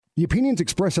The opinions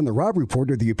expressed on the Rob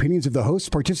Report are the opinions of the hosts,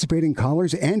 participating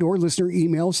callers, and or listener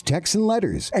emails, texts, and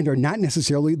letters, and are not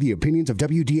necessarily the opinions of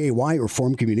WDAY or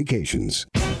Forum Communications.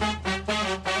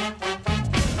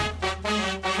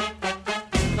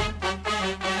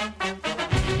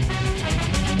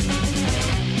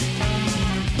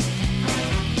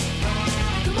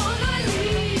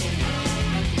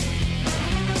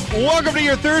 Welcome to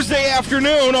your Thursday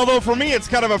afternoon, although for me it's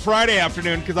kind of a Friday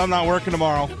afternoon because I'm not working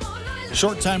tomorrow.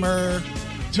 Short timer.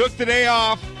 Took the day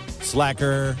off.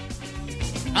 Slacker.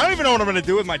 I don't even know what I'm going to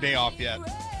do with my day off yet.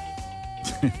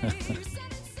 I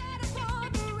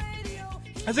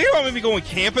was thinking about maybe going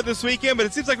camping this weekend, but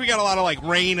it seems like we got a lot of like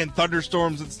rain and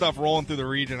thunderstorms and stuff rolling through the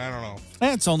region. I don't know.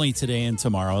 It's only today and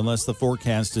tomorrow, unless the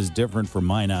forecast is different from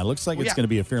mine. It looks like it's going to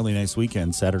be a fairly nice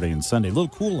weekend, Saturday and Sunday. A little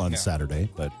cool on Saturday,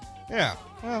 but... Yeah,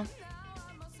 well,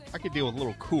 I could deal with a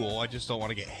little cool. I just don't want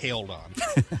to get hailed on.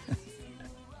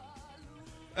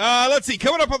 Let's see.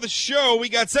 Coming up on the show, we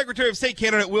got Secretary of State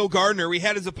candidate Will Gardner. We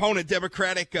had his opponent,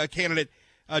 Democratic candidate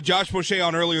Josh Boschee,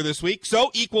 on earlier this week. So,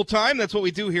 equal time. That's what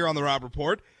we do here on the Rob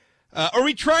Report. Or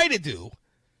we try to do.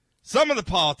 Some of the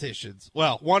politicians,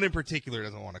 well, one in particular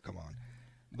doesn't want to come on.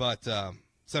 But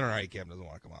Senator Heitkamp doesn't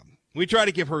want to come on. We try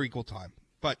to give her equal time,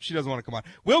 but she doesn't want to come on.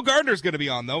 Will Gardner's going to be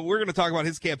on, though. We're going to talk about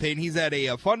his campaign. He's at a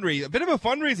bit of a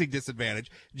fundraising disadvantage.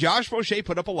 Josh Boschee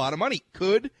put up a lot of money.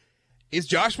 Is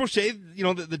Josh Boschee,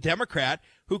 the Democrat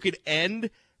who could end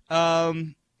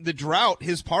the drought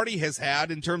his party has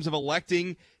had in terms of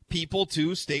electing people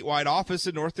to statewide office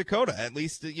in North Dakota, at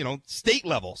least,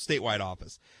 state-level statewide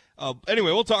office.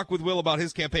 Anyway, we'll talk with Will about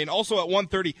his campaign. Also at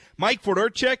 1:30, Mike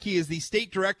Fedorchak. He is the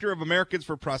state director of Americans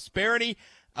for Prosperity.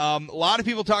 A lot of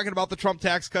people talking about the Trump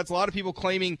tax cuts. A lot of people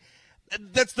claiming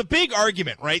that's the big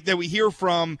argument, right, that we hear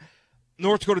from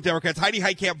North Dakota Democrats. Heidi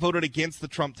Heitkamp voted against the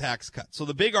Trump tax cut. So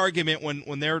the big argument when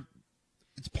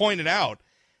it's pointed out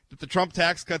that the Trump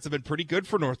tax cuts have been pretty good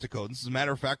for North Dakotans. As a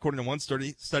matter of fact, according to one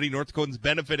study, North Dakotans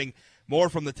benefiting more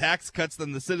from the tax cuts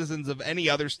than the citizens of any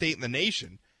other state in the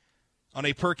nation on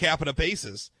a per capita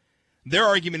basis. Their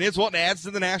argument is, well, it adds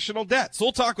to the national debt. So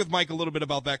we'll talk with Mike a little bit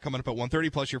about that coming up at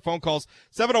 1:30, plus your phone calls,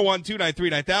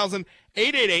 701-293-9000,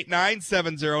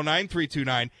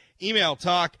 888-970-9329, email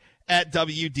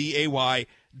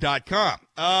talk@wday.com.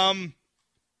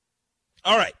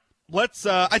 All right, I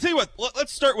tell you what,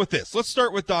 let's start with this. Let's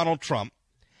start with Donald Trump.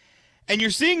 And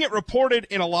you're seeing it reported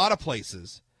in a lot of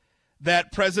places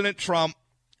that President Trump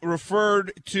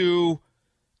referred to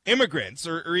immigrants,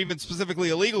 or even specifically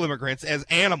illegal immigrants, as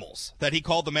animals, that he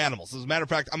called them animals. As a matter of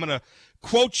fact, I'm going to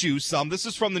quote you some. This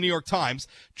is from the New York Times.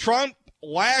 Trump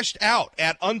lashed out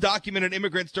at undocumented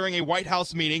immigrants during a White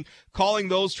House meeting, calling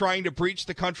those trying to breach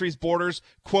the country's borders,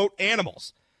 quote,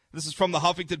 animals. This is from the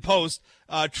Huffington Post.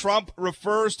 Trump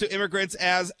refers to immigrants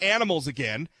as animals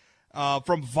again.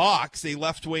 From Vox, a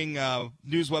left-wing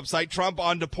news website, Trump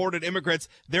on deported immigrants,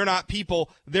 they're not people,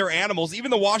 they're animals.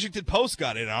 Even the Washington Post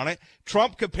got in on it.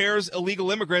 Trump compares illegal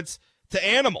immigrants to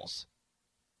animals.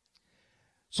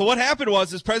 So what happened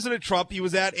was President Trump, he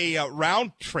was at a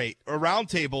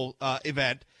roundtable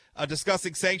event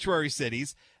discussing sanctuary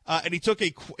cities, and he took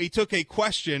a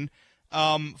question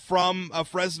from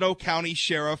Fresno County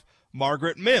Sheriff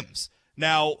Margaret Mims.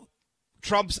 Now,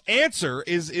 Trump's answer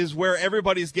is where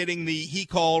everybody's getting the he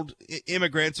called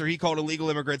immigrants or he called illegal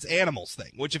immigrants animals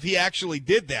thing, which if he actually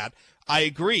did that, I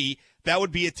agree, that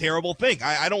would be a terrible thing.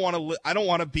 I don't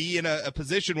want to be in a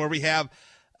position where we have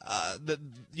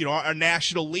our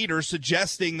national leaders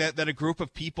suggesting that a group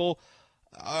of people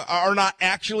are not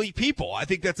actually people. I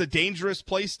think that's a dangerous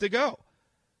place to go.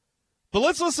 But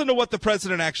let's listen to what the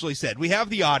president actually said. We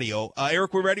have the audio.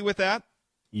 Eric, we're ready with that?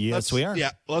 Yes, we are.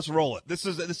 Yeah, let's roll it. This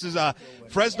is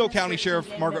Fresno County Sheriff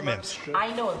Margaret Mims.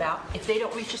 I know about. If they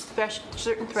don't reach a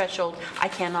certain threshold, I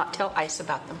cannot tell ICE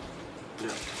about them.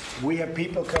 We have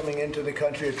people coming into the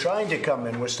country or trying to come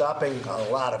in. We're stopping a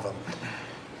lot of them.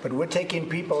 But we're taking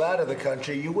people out of the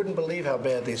country. You wouldn't believe how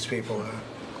bad these people are.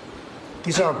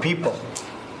 These aren't people.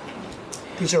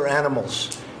 These are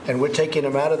animals. And we're taking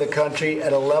them out of the country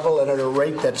at a level and at a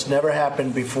rate that's never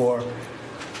happened before.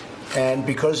 And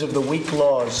because of the weak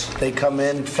laws, they come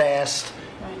in fast.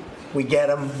 We get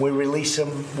them, we release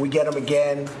them, we get them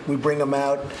again, we bring them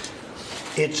out.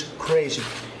 It's crazy.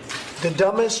 The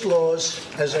dumbest laws,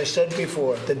 as I said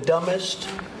before, the dumbest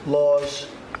laws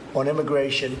on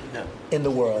immigration in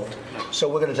the world. So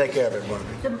we're going to take care of it,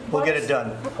 Margaret. We'll get it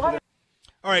done. All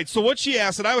right, so what she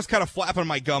asked, and I was kind of flapping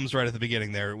my gums right at the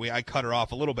beginning there. I cut her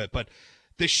off a little bit, but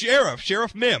the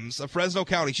Sheriff Mims of Fresno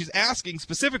County, she's asking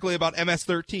specifically about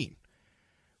MS-13,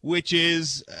 which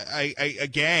is a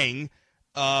gang,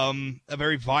 a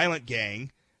very violent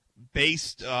gang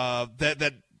based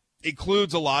that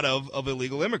includes a lot of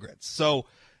illegal immigrants. So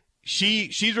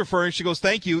she's referring, she goes,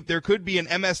 thank you. There could be an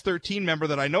MS-13 member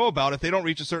that I know about. If they don't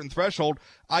reach a certain threshold,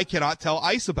 I cannot tell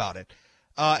ICE about it.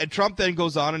 And Trump then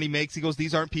goes on and he goes,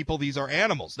 these aren't people, these are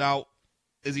animals. Now,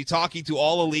 is he talking to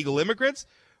all illegal immigrants,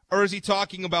 or is he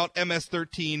talking about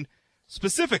MS-13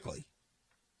 specifically?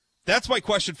 That's my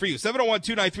question for you.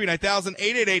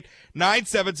 701-293-9000,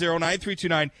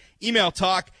 888-970-9329. Email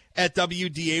talk@wday.com.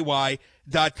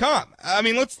 I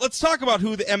mean, let's talk about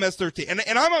who the MS-13,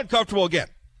 and I'm uncomfortable again.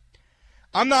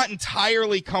 I'm not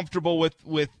entirely comfortable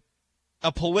with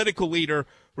a political leader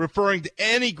referring to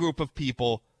any group of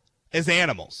people as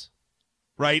animals,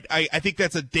 right? I think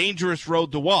that's a dangerous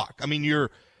road to walk. I mean,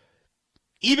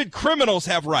 even criminals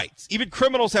have rights. Even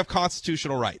criminals have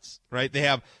constitutional rights, right? They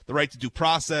have the right to due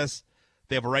process.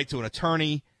 They have a right to an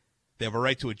attorney. They have a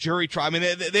right to a jury trial. I mean,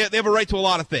 they have a right to a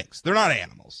lot of things. They're not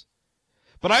animals.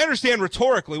 But I understand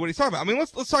rhetorically what he's talking about. I mean,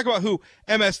 let's talk about who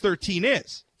MS-13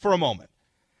 is for a moment.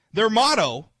 Their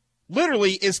motto,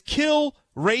 literally, is kill,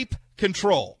 rape,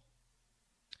 control.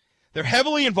 They're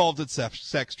heavily involved in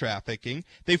sex trafficking.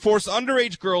 They force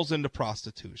underage girls into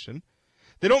prostitution.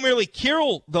 They don't merely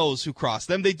kill those who cross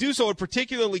them. They do so in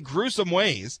particularly gruesome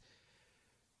ways,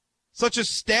 such as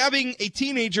stabbing a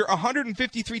teenager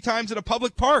 153 times in a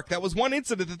public park. That was one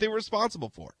incident that they were responsible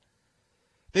for.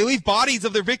 They leave bodies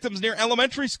of their victims near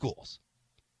elementary schools.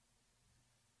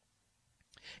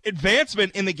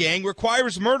 Advancement in the gang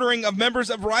requires murdering of members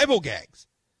of rival gangs.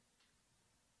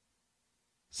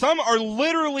 Some are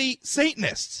literally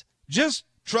Satanists, just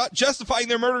justifying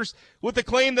their murders with the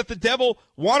claim that the devil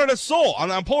wanted a soul.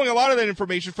 I'm pulling a lot of that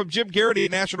information from Jim Garrity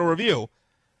at National Review.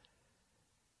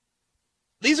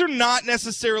 These are not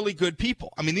necessarily good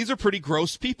people. I mean, these are pretty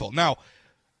gross people. Now,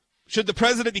 should the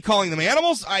president be calling them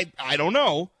animals? I don't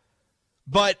know.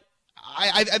 But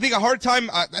I think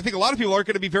I think a lot of people aren't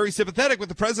going to be very sympathetic with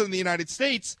the president of the United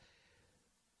States.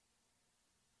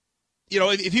 You know,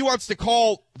 if he wants to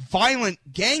call violent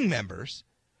gang members,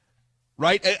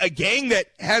 right, a gang that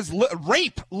has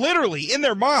rape literally in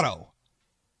their motto,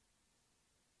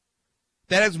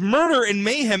 that has murder and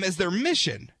mayhem as their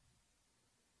mission,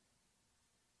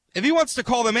 if he wants to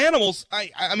call them animals,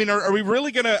 I mean, are we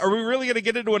really gonna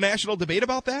get into a national debate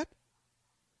about that?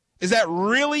 Is that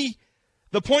really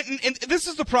the point? And this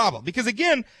is the problem, because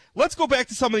again, let's go back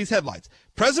to some of these headlines.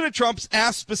 President Trump's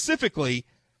asked specifically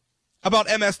about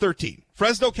MS-13.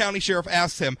 Fresno County Sheriff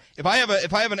asks him, if I have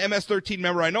an MS-13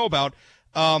 member I know about,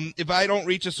 if I don't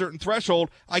reach a certain threshold,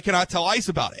 I cannot tell ICE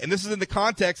about it. And this is in the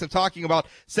context of talking about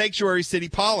sanctuary city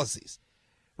policies,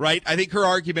 right? I think her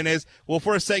argument is, well, if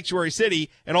we're a sanctuary city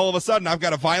and all of a sudden I've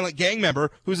got a violent gang member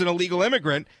who's an illegal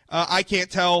immigrant, I can't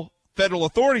tell federal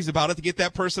authorities about it to get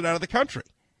that person out of the country.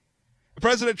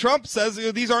 President Trump says,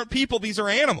 these aren't people, these are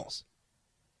animals.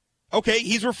 Okay,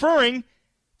 he's referring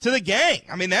to the gang.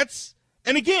 I mean,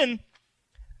 and again,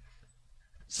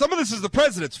 some of this is the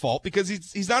president's fault because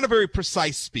he's not a very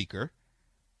precise speaker,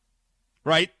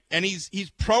 right? And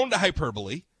he's prone to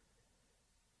hyperbole.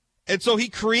 And so he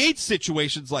creates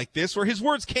situations like this where his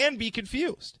words can be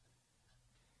confused.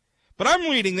 But I'm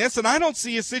reading this and I don't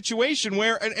see a situation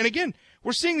where, and again,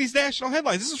 we're seeing these national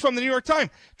headlines. This is from the New York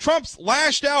Times. Trump's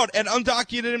lashed out at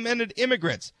undocumented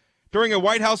immigrants during a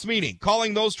White House meeting,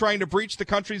 calling those trying to breach the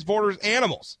country's borders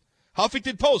animals.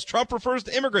 Huffington Post, Trump refers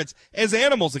to immigrants as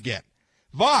animals again.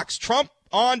 Vox, Trump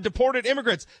on deported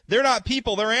immigrants. They're not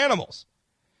people, they're animals.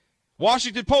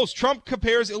 Washington Post, Trump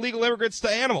compares illegal immigrants to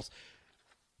animals.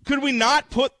 Could we not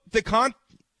put the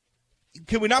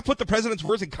president's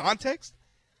words in context?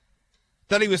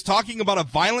 That he was talking about a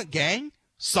violent gang,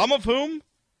 some of whom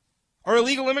are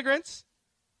illegal immigrants?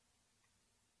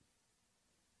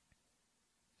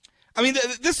 I mean,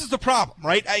 this is the problem,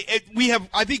 right? I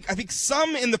think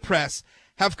some in the press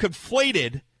have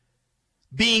conflated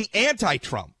being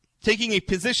anti-Trump, taking a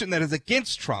position that is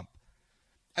against Trump,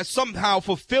 as somehow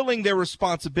fulfilling their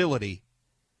responsibility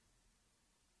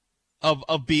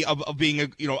of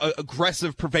being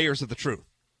aggressive purveyors of the truth.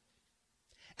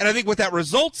 And I think what that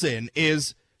results in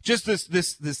is just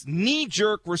this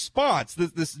knee-jerk response,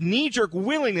 this knee-jerk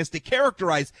willingness to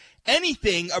characterize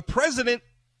anything a president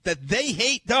that they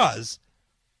hate does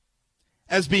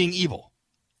as being evil.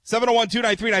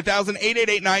 701-293-9000,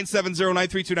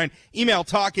 888-970-9329. Email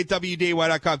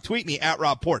talk@wday.com. Tweet me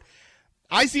 @RobPort.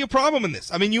 I see a problem in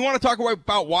this. I mean, you want to talk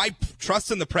about why trust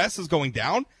in the press is going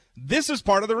down? This is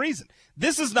part of the reason.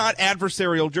 This is not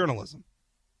adversarial journalism,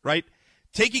 right?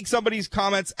 Taking somebody's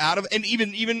comments out of, and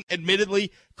even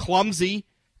admittedly clumsy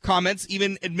comments,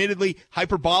 even admittedly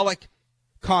hyperbolic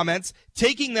comments,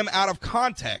 taking them out of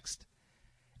context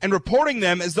and reporting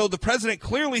them as though the president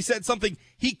clearly said something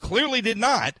he clearly did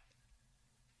not,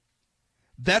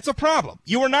 that's a problem.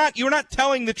 You're not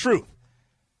telling the truth.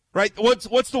 Right?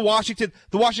 What's the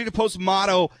Washington Post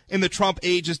motto in the Trump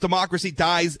age is democracy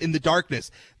dies in the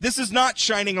darkness. This is not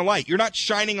shining a light. You're not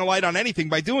shining a light on anything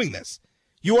by doing this.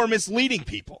 You are misleading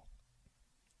people.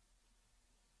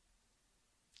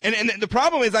 And the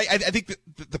problem is I think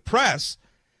the press,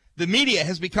 the media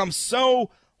has become so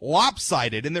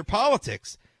lopsided in their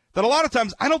politics that a lot of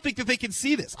times I don't think that they can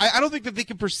see this. I don't think that they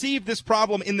can perceive this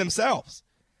problem in themselves.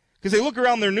 Because they look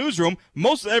around their newsroom,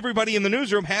 most everybody in the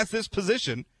newsroom has this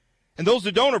position. And those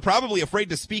who don't are probably afraid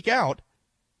to speak out.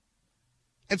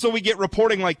 And so we get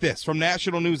reporting like this from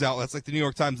national news outlets like the New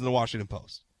York Times and the Washington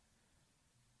Post.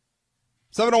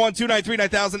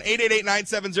 701-293-9000,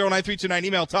 888-970-9329.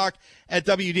 Email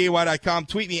talk@wday.com.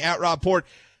 Tweet me @RobPort.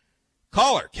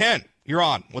 Caller, Ken, you're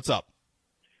on. What's up?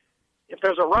 If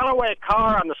there's a runaway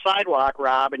car on the sidewalk,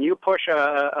 Rob, and you push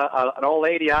an old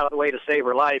lady out of the way to save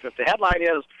her life, if the headline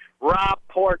is Rob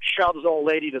Port shoves old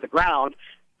lady to the ground,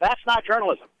 that's not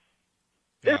journalism.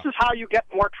 This is how you get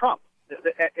more Trump.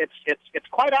 It's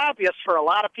quite obvious for a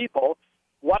lot of people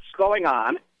what's going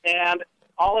on, and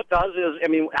all it does is,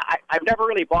 I've never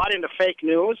really bought into fake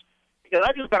news because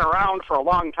I've just been around for a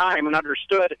long time and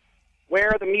understood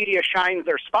where the media shines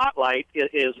their spotlight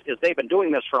is they've been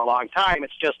doing this for a long time.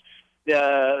 It's just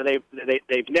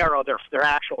they've narrowed their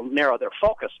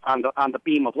focus on the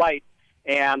beam of light,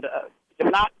 and they're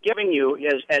not giving you,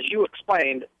 as you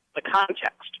explained, the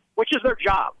context, which is their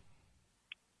job.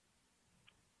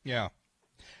 Yeah.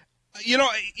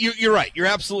 You're right. You're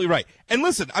absolutely right. And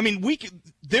listen,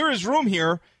 there is room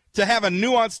here to have a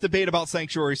nuanced debate about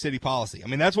sanctuary city policy.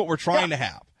 That's what we're trying to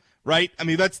have, right?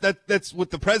 That's what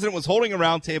the president was holding a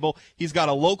round table. He's got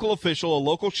a local official, a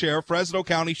local sheriff, Fresno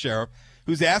County sheriff,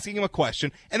 who's asking him a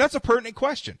question, and that's a pertinent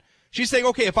question. She's saying,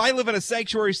 okay, if I live in a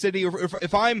sanctuary city, or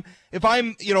if I'm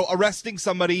arresting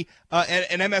somebody,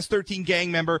 an MS-13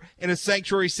 gang member in a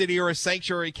sanctuary city or a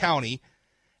sanctuary county,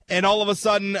 and all of a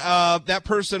sudden, that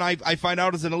person I find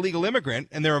out is an illegal immigrant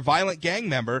and they're a violent gang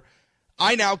member,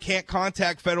 I now can't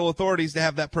contact federal authorities to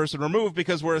have that person removed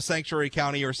because we're a sanctuary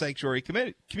county or a sanctuary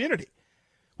community.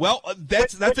 Well,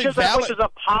 that's which is a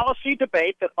policy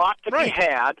debate that ought to be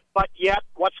had, but yet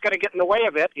what's going to get in the way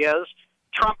of it is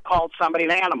Trump called somebody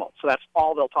an animal, so that's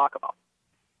all they'll talk about.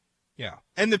 Yeah,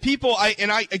 and the people,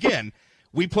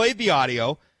 we played the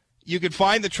audio. You can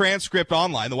find the transcript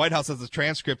online. The White House has the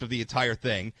transcript of the entire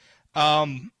thing.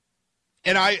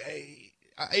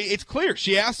 It's clear.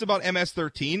 She asked about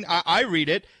MS-13. I read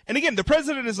it. And again, the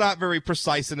president is not very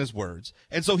precise in his words.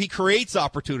 And so he creates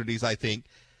opportunities, I think,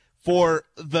 for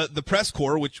the press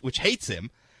corps, which hates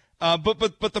him.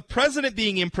 But the president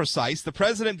being imprecise, the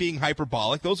president being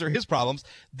hyperbolic, those are his problems.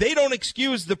 They don't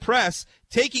excuse the press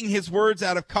taking his words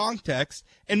out of context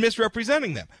and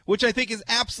misrepresenting them, which I think is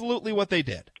absolutely what they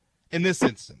did in this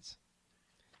instance.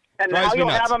 And now you'll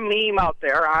have a meme out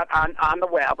there on the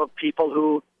web of people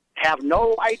who have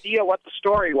no idea what the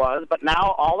story was, but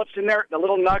now all that's in there, the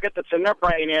little nugget that's in their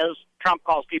brain is Trump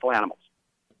calls people animals.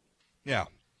 Yeah.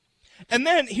 And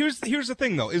then here's the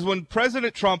thing, though, is when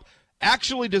President Trump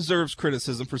actually deserves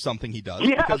criticism for something he does,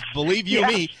 because believe you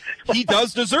me, he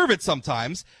does deserve it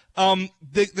sometimes.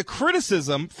 The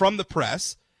criticism from the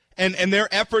press and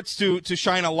their efforts to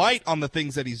shine a light on the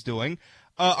things that he's doing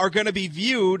are going to be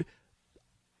viewed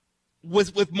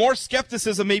with more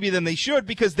skepticism maybe than they should,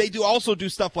 because they also do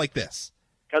stuff like this.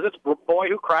 Because it's boy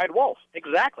who cried wolf.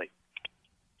 Exactly.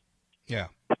 Yeah.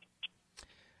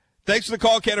 Thanks for the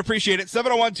call, Ken. Appreciate it.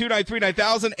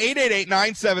 701-293-9000,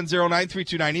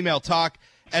 888-970-9329. Email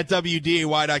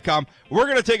talk@wday.com. We're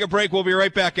going to take a break. We'll be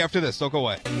right back after this. Don't go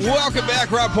away. Welcome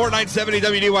back. Rob Port, 970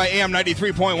 WDY AM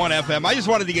 93.1 FM. I just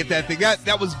wanted to get that thing.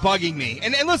 That was bugging me.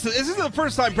 And listen, this isn't the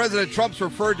first time President Trump's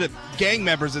referred to gang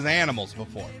members as animals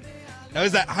before. Now,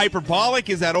 is that hyperbolic?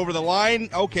 Is that over the line?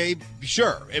 Okay,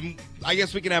 sure. And I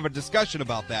guess we can have a discussion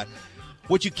about that.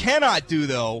 What you cannot do,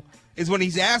 though, is when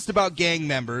he's asked about gang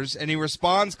members and he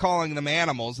responds calling them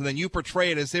animals, and then you portray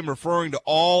it as him referring to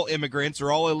all immigrants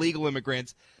or all illegal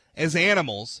immigrants as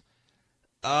animals,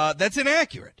 that's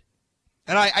inaccurate.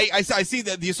 And I see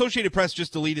that the Associated Press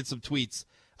just deleted some tweets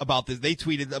about this. They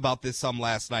tweeted about this some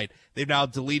last night. They've now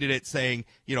deleted it saying,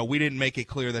 we didn't make it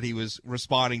clear that he was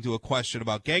responding to a question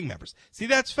about gang members. See,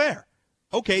 that's fair.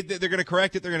 Okay, they're going to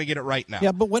correct it. They're going to get it right now.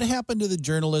 Yeah, but what happened to the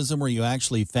journalism where you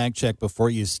actually fact check before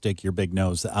you stick your big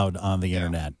nose out on the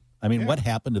internet? What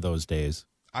happened to those days?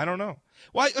 I don't know.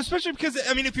 Well, especially because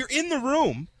if you're in the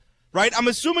room, right? I'm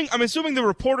assuming the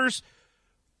reporters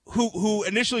who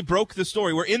initially broke the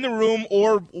story were in the room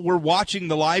or were watching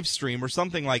the live stream or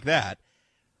something like that,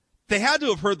 they had to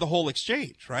have heard the whole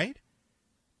exchange, right?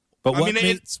 But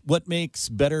what makes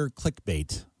better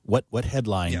clickbait? What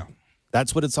headline? Yeah.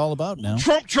 That's what it's all about now.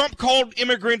 Trump called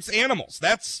immigrants animals.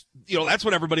 That's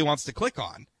what everybody wants to click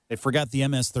on. They forgot the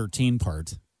MS-13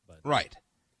 part. But. Right.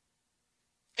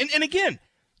 And again,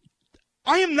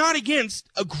 I am not against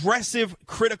aggressive,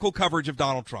 critical coverage of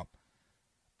Donald Trump.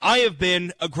 I have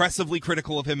been aggressively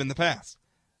critical of him in the past.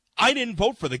 I didn't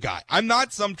vote for the guy. I'm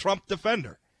not some Trump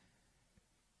defender.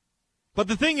 But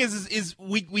the thing is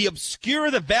we obscure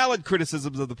the valid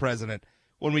criticisms of the president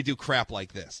when we do crap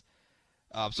like this.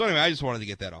 So anyway, I just wanted to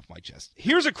get that off my chest.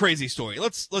 Here's a crazy story.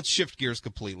 Let's shift gears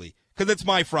completely because it's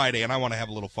my Friday and I want to have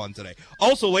a little fun today.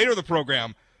 Also, later in the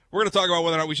program, we're going to talk about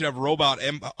whether or not we should have robot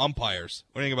umpires.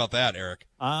 What do you think about that, Eric?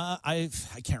 I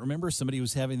can't remember. Somebody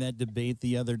was having that debate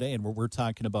the other day, and we're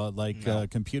talking about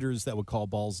computers that would call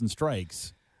balls and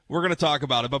strikes. We're going to talk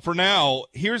about it, but for now,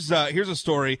 here's a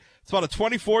story. It's about a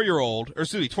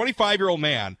 25-year-old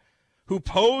man who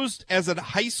posed as a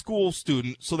high school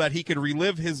student so that he could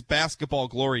relive his basketball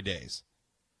glory days.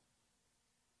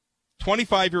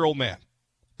 25-year-old man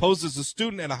posed as a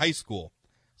student in a high school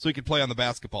so he could play on the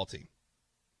basketball team.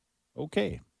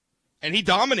 Okay. And he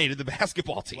dominated the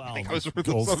basketball team. Wow, I think I was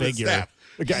goal figure.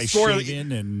 The guy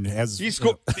shaving and has... He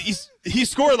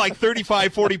scored like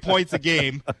 35, 40 points a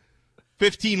game,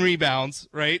 15 rebounds,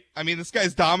 right? I mean, this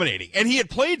guy's dominating. And he had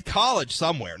played college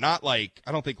somewhere, not like,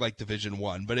 I don't think like Division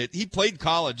I, but he played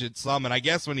college at some, and I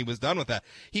guess when he was done with that,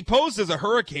 he posed as a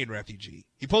hurricane refugee.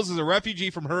 He posed as a refugee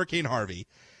from Hurricane Harvey,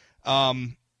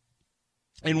 and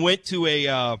went to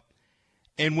a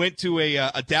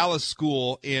Dallas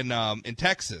school in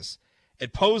Texas.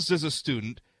 It posed as a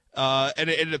student, and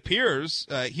it appears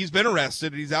he's been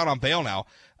arrested. He's out on bail now,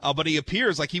 but he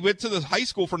appears like he went to the high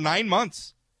school for 9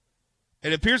 months.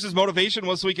 It appears his motivation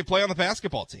was so he could play on the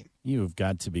basketball team. You've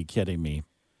got to be kidding me.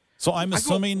 So I'm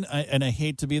assuming, and I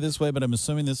hate to be this way, but I'm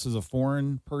assuming this is a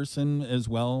foreign person as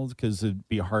well, because it'd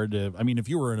be hard to, I mean, if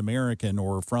you were an American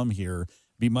or from here,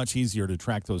 it'd be much easier to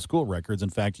track those school records.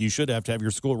 In fact, you should have to have your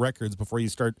school records before you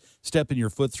start stepping your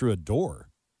foot through a door.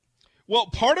 Well,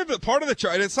 part of the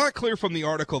chart, and it's not clear from the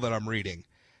article that I'm reading.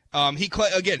 He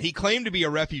claimed to be a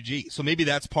refugee, so maybe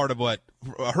that's part of what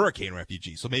a hurricane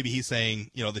refugee. So maybe he's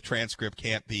saying, the transcript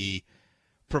can't be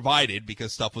provided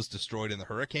because stuff was destroyed in the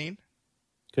hurricane.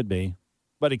 Could be,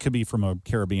 but it could be from a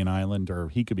Caribbean island, or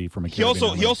he could be from a Caribbean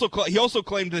island. He also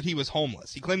claimed that he was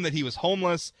homeless. He claimed that he was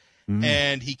homeless,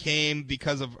 and he came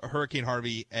because of Hurricane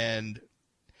Harvey.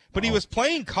 But he was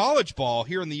playing college ball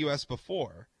here in the U.S.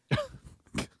 before.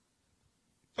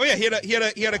 Oh yeah,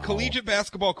 he had a collegiate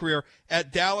basketball career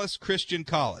at Dallas Christian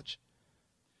College.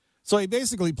 So he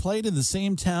basically played in the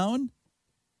same town?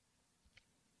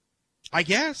 I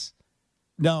guess.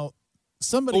 Now,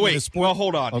 somebody... Oh, wait, well,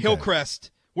 hold on. Okay. Hillcrest.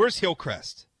 Where's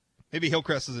Hillcrest? Maybe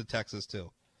Hillcrest is in Texas,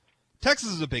 too. Texas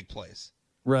is a big place.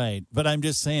 Right, but I'm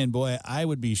just saying, boy, I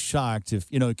would be shocked if,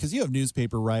 because you have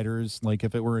newspaper writers, like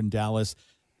if it were in Dallas,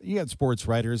 you got sports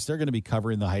writers, they're going to be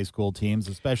covering the high school teams,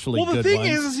 especially good ones. Well, the thing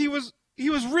is he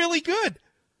was really good.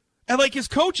 And, his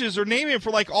coaches are naming him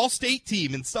for, all-state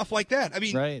team and stuff like that. I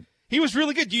mean, right. He was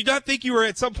really good. Do you not think you were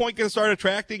at some point going to start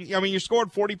attracting – I mean, you're scoring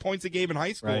 40 points a game in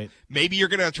high school. Right. Maybe you're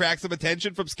going to attract some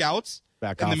attention from scouts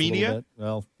Back and off the media? A little bit.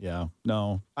 Well, yeah.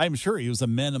 No. I'm sure he was a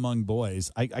man among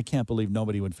boys. I can't believe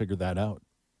nobody would figure that out.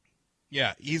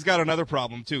 Yeah, he's got another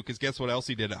problem, too, because guess what else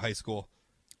he did at high school?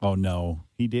 Oh, no.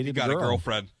 He dated a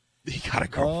girlfriend. He got a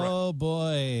girlfriend. Oh,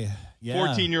 boy. Yeah.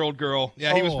 14-year-old girl.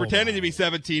 Yeah, he was pretending to be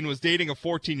 17, was dating a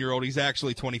 14-year-old. He's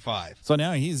actually 25. So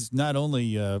now he's not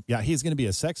only, he's going to be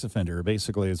a sex offender,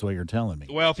 basically, is what you're telling me.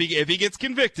 Well, if he gets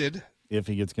convicted. If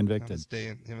he gets convicted. His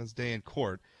day in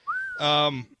court.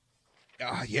 I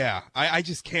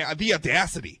just can't. The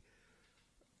audacity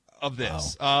of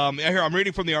this. Wow. Here, I'm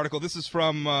reading from the article. This is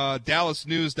from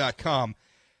DallasNews.com.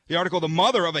 The article, the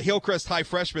mother of a Hillcrest High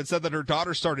freshman said that her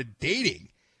daughter started dating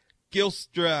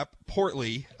Gilstrap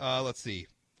Portley. Let's see.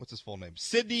 What's his full name?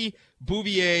 Sidney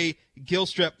Bouvier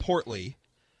Gilstrap Portley.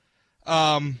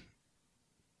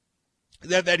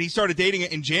 That he started dating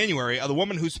in January. The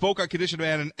woman who spoke on condition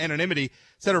of anonymity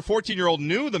said her 14-year-old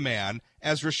knew the man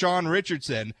as Rashawn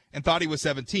Richardson and thought he was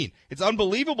 17. It's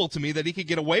unbelievable to me that he could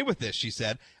get away with this, she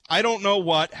said. I don't know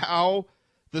how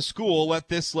the school let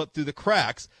this slip through the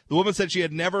cracks. The woman said she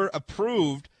had never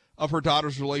approved of her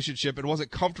daughter's relationship and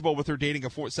wasn't comfortable with her dating a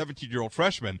 17-year-old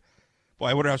freshman. Boy,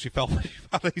 I wonder how she felt.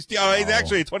 He's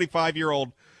actually a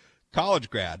 25-year-old college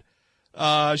grad.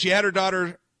 She said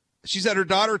her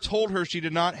daughter told her she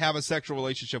did not have a sexual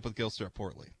relationship with Gilstrap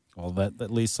Portley. Well, that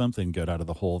at least something good out of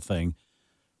the whole thing.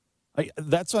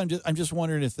 That's why I'm just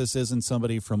wondering if this isn't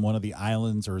somebody from one of the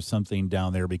islands or something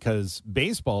down there, because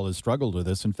baseball has struggled with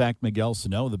this. In fact, Miguel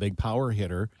Sano, the big power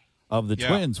hitter of the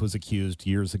Twins, was accused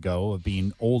years ago of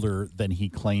being older than he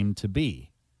claimed to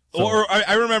be. So, or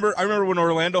I remember when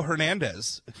Orlando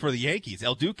Hernandez for the Yankees,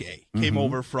 El Duque, came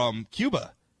over from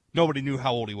Cuba. Nobody knew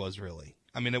how old he was really.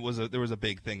 I mean, there was a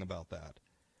big thing about that,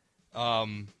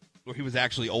 where he was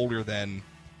actually older than.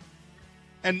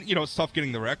 And it's tough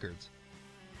getting the records.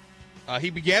 He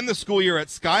began the school year at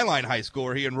Skyline High School,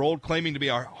 where he enrolled claiming to be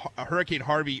a Hurricane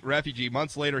Harvey refugee.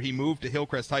 Months later, he moved to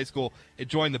Hillcrest High School and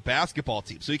joined the basketball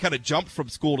team. So he kind of jumped from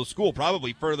school to school,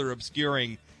 probably further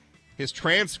obscuring his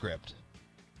transcript.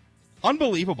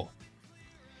 Unbelievable.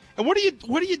 And what are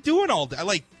you doing all day?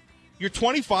 Like, you're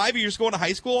 25 and you're just going to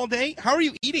high school all day? How are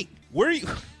you eating? Where are you?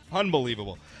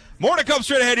 Unbelievable. More to come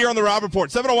straight ahead here on the Rob Report.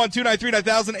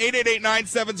 701-293-9000,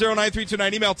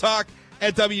 888-970-9329. Email talk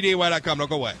at WDAY.com. Don't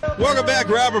go away. Welcome back.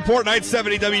 Rob Report,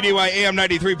 970 WDAY AM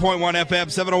 93.1 FM,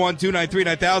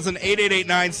 701-293-9000,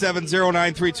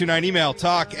 888-970-9329. Email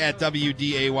talk at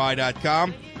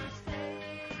WDAY.com.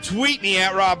 Tweet me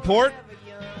at Rob Report.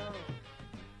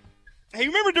 Hey,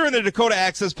 remember during the Dakota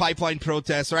Access Pipeline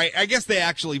protests, right? I guess they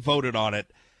actually voted on it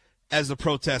as the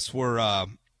protests were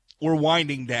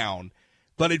winding down.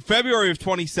 But in February of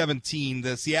 2017,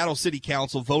 the Seattle City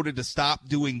Council voted to stop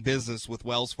doing business with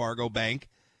Wells Fargo Bank.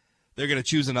 They're going to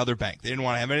choose another bank. They didn't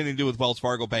want to have anything to do with Wells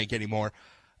Fargo Bank anymore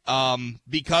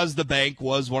because the bank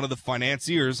was one of the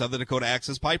financiers of the Dakota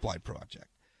Access Pipeline project.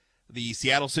 The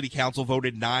Seattle City Council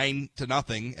voted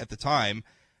 9-0 at the time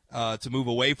to move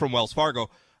away from Wells Fargo.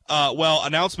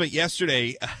 Announcement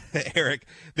yesterday, Eric,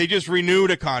 they just renewed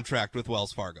a contract with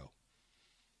Wells Fargo.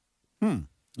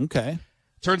 Okay.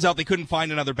 Turns out they couldn't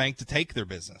find another bank to take their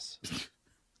business.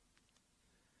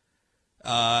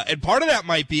 And part of that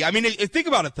might be, I mean, think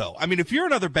about it, though. I mean, if you're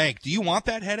another bank, do you want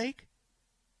that headache?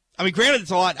 I mean, granted, it's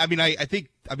a lot. I mean, I think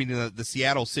the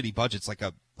Seattle city budget's like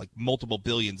multiple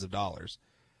billions of dollars.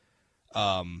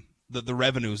 The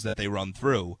revenues that they run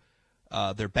through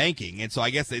their banking. And so I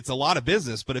guess it's a lot of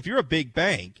business. But if you're a big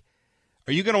bank,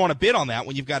 are you going to want to bid on that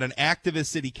when you've got an activist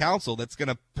city council that's going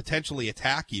to potentially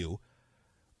attack you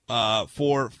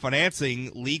for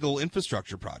financing legal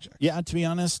infrastructure projects? Yeah, to be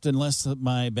honest, unless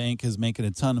my bank is making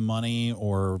a ton of money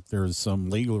or there's some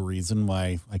legal reason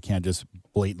why I can't just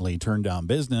blatantly turn down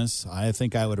business, I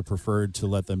think I would have preferred to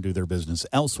let them do their business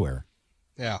elsewhere.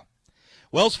 Yeah.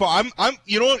 Wells Fargo,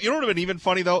 you know what would have been even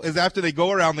funny, though, is after they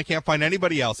go around, they can't find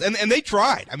anybody else. And they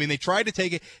tried. I mean, they tried to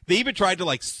take it. They even tried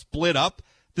to, split up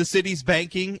the city's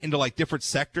banking into, different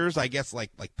sectors, I guess,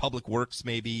 like public works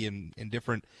maybe in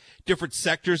different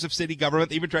sectors of city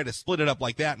government. They even tried to split it up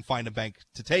like that and find a bank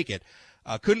to take it.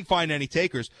 Couldn't find any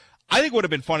takers. I think it would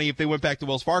have been funny if they went back to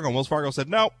Wells Fargo and Wells Fargo said,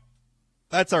 no,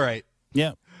 that's all right.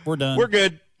 Yeah, we're done. We're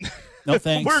good. No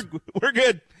thanks. We're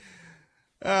good.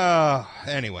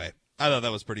 Anyway, I thought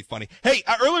that was pretty funny. Hey,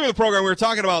 earlier in the program, we were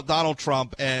talking about Donald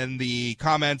Trump and the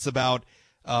comments about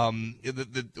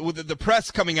the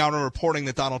press coming out and reporting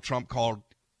that Donald Trump called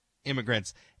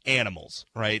immigrants animals,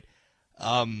 right?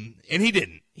 And he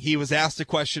didn't. He was asked a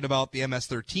question about the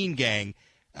MS-13 gang.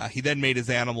 He then made his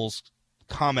animals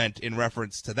comment in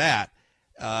reference to that,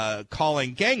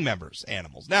 calling gang members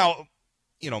animals. Now,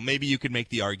 maybe you could make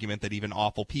the argument that even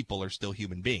awful people are still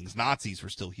human beings. Nazis were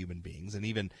still human beings, and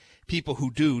even people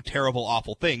who do terrible,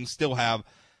 awful things still have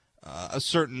a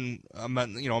certain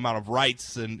amount of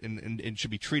rights and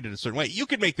should be treated a certain way. You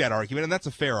could make that argument, and that's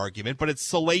a fair argument, but it's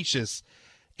salacious.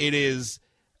 It is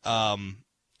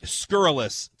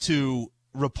scurrilous to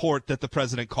report that the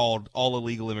president called all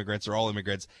illegal immigrants or all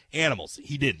immigrants animals.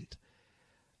 He didn't.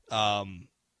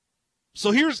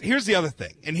 So here's the other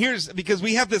thing, and because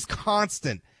we have this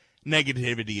constant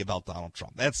negativity about Donald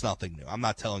Trump. That's nothing new. I'm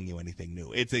not telling you anything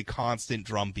new. It's a constant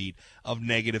drumbeat of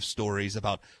negative stories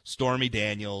about Stormy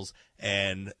Daniels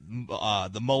and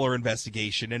the Mueller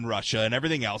investigation in Russia and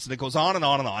everything else, and it goes on and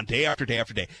on and on, day after day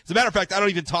after day. As a matter of fact, I don't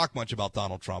even talk much about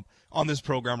Donald Trump on this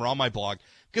program or on my blog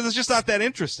because it's just not that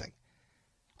interesting.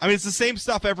 I mean, it's the same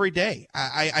stuff every day.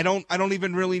 I don't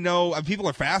even really know. People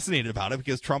are fascinated about it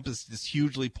because Trump is this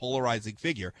hugely polarizing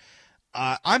figure.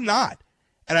 I'm not,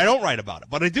 and I don't write about it.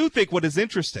 But I do think what is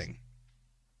interesting,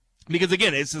 because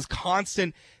again, it's this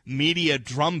constant media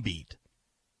drumbeat.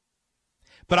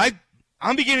 But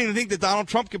I'm beginning to think that Donald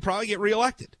Trump could probably get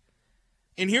reelected,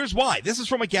 and here's why. This is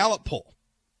from a Gallup poll.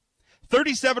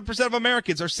 37% of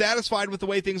Americans are satisfied with the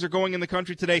way things are going in the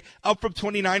country today, up from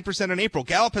 29% in April.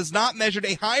 Gallup has not measured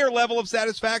a higher level of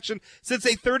satisfaction since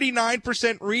a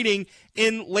 39% reading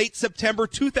in late September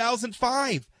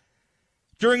 2005.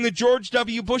 during the George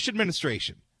W. Bush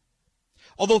administration.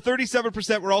 Although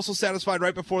 37% were also satisfied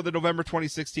right before the November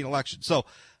 2016 election. So,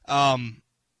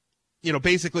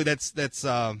 basically that's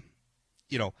the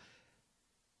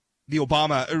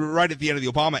Obama, right at the end of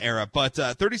the Obama era. But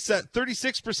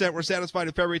 36% were satisfied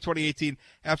in February 2018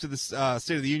 after the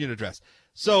State of the Union address.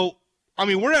 So, I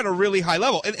mean, we're at a really high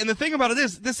level. And the thing about it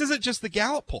is, this isn't just the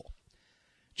Gallup poll.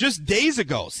 Just days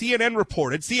ago, CNN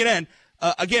reported,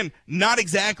 again, not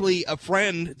exactly a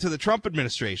friend to the Trump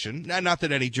administration. Not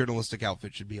that any journalistic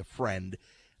outfit should be a friend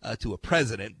to a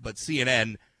president, but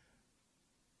CNN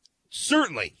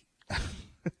certainly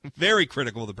very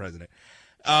critical of the president.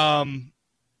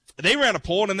 They ran a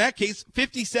poll, and in that case,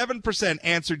 57%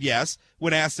 answered yes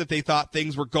when asked if they thought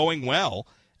things were going well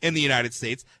in the United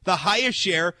States, the highest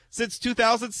share since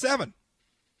 2007.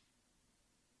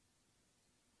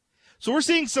 So we're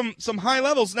seeing some high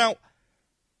levels. Now,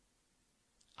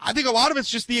 I think a lot of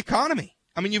it's just the economy.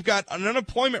 I mean, you've got an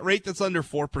unemployment rate that's under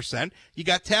 4%. You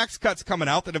got tax cuts coming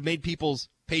out that have made people's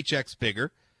paychecks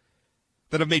bigger,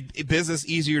 that have made business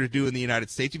easier to do in the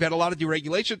United States. You've had a lot of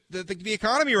deregulation. The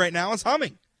economy right now is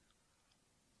humming.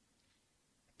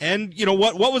 And you know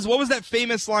what was that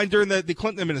famous line during the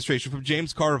Clinton administration from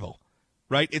James Carville,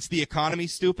 right? It's the economy,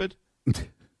 stupid.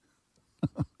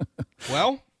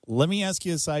 Well, let me ask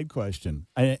you a side question.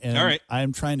 All right.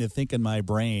 I'm trying to think in my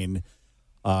brain,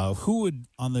 who would,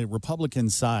 on the Republican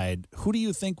side, who do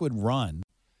you think would run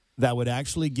that would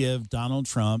actually give Donald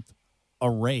Trump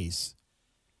a race?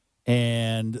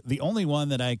 And the only one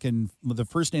that the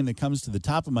first name that comes to the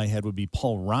top of my head would be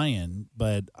Paul Ryan,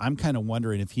 but I'm kind of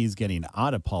wondering if he's getting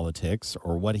out of politics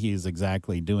or what he's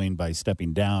exactly doing by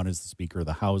stepping down as the Speaker of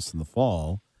the House in the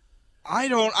fall. I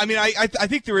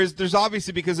think there's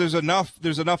obviously, because there's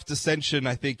enough dissension,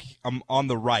 I think, on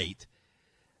the right,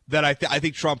 that I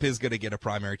think Trump is going to get a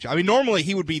primary. I mean, normally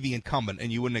he would be the incumbent,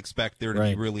 and you wouldn't expect there to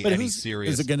be really any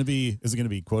serious. Is it going to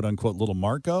be quote unquote little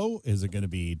Marco? Is it going to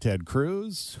be Ted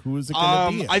Cruz? Who is it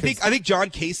going to be? I think John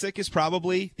Kasich is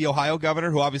probably the Ohio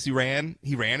governor, who obviously ran.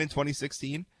 He ran in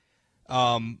 2016.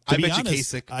 I bet you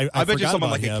Kasich. I bet you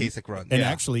someone like a Kasich run. And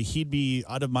actually, he'd be,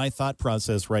 out of my thought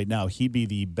process right now, he'd be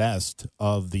the best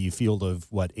of the field of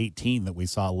 18 that we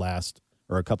saw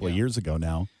a couple of years ago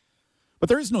now. But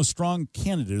there is no strong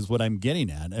candidate is what I'm getting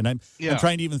at. And I'm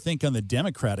trying to even think on the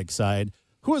Democratic side,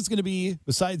 who is going to be,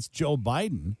 besides Joe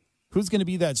Biden, who's going to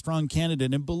be that strong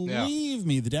candidate? And believe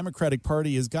me, the Democratic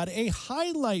Party has got a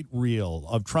highlight reel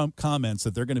of Trump comments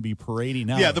that they're going to be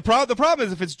parading out. Yeah, the problem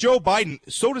is if it's Joe Biden,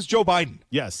 so does Joe Biden.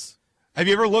 Yes. Have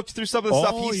you ever looked through some of the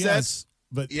stuff he says?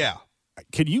 But yeah.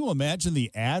 Can you imagine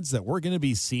the ads that we're going to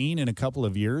be seeing in a couple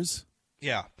of years?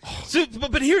 Yeah. So,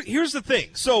 but here's the thing.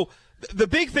 So the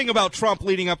big thing about Trump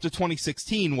leading up to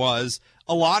 2016 was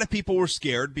a lot of people were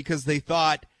scared because they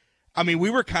thought, I mean,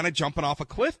 we were kind of jumping off a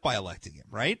cliff by electing him,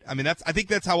 right? I mean, I think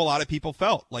that's how a lot of people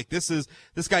felt. Like, this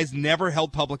guy's never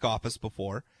held public office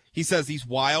before. He says these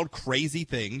wild, crazy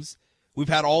things. We've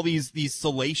had all these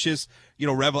salacious,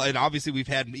 and obviously we've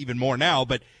had even more now,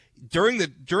 but during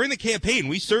the campaign,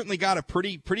 we certainly got a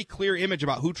pretty clear image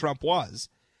about who Trump was.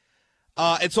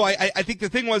 And so I think the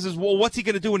thing was, well, what's he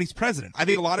going to do when he's president? I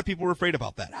think a lot of people were afraid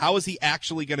about that. How is he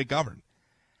actually going to govern?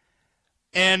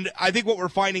 And I think what we're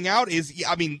finding out is,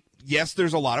 I mean, yes,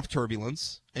 there's a lot of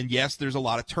turbulence, and yes, there's a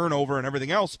lot of turnover and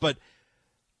everything else, but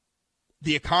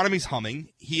the economy's humming.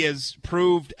 He has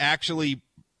proved actually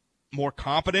more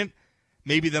competent,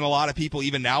 maybe than a lot of people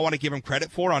even now want to give him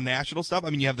credit for on national stuff. I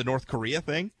mean, you have the North Korea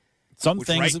thing. Some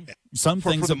things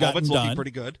have gotten done.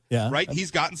 Pretty good, yeah. Right? He's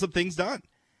gotten some things done,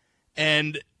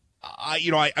 and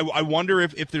I wonder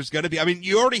if there's going to be. I mean,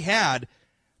 you already had,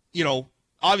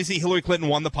 obviously Hillary Clinton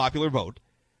won the popular vote,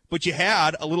 but you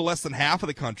had a little less than half of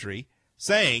the country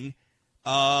saying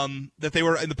that they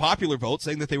were in the popular vote,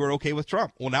 saying that they were okay with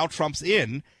Trump. Well, now Trump's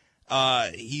in.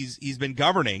 He's been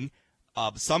governing.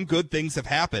 Some good things have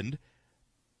happened.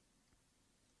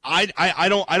 I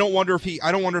don't wonder if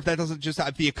that doesn't just,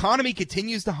 if the economy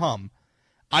continues to hum,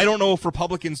 I don't know if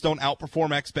Republicans don't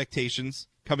outperform expectations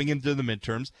coming into the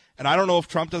midterms, and I don't know if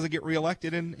Trump doesn't get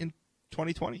reelected in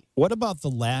 2020. What about the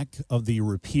lack of the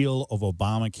repeal of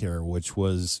Obamacare, which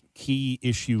was key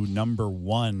issue number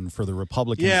one for the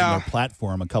Republicans in their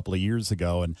platform a couple of years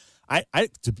ago? And I,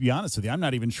 to be honest with you, I'm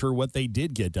not even sure what they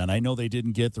did get done. I know they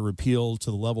didn't get the repeal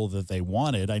to the level that they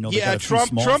wanted. I know they got a few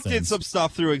small Trump things. Did some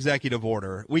stuff through executive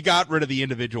order. We got rid of the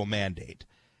individual mandate.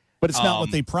 But it's not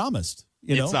what they promised.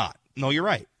 It's not. No, you're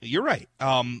right. You're right.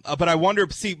 But I wonder,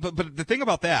 but the thing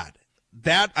about that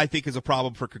I think is a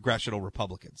problem for congressional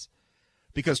Republicans.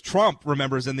 Because Trump,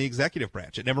 remember, is in the executive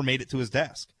branch. It never made it to his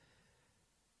desk.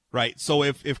 right? So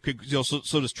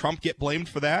so does Trump get blamed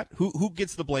for that? Who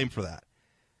gets the blame for that?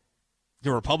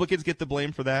 Do Republicans get the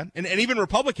blame for that? And even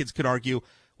Republicans could argue,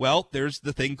 well, there's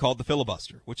the thing called the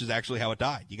filibuster, which is actually how it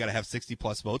died. You got to have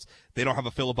 60-plus votes. They don't have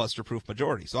a filibuster-proof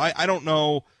majority. So I don't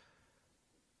know.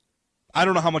 I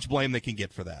don't know how much blame they can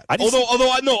get for that.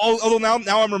 Although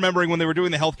now I'm remembering when they were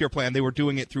doing the healthcare plan, they were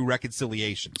doing it through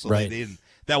reconciliation. So right.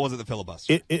 That wasn't the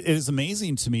filibuster. It is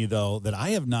amazing to me, though, that I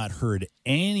have not heard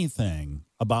anything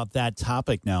about that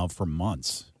topic now for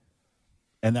months.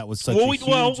 And that was such a huge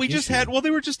issue.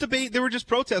 They were just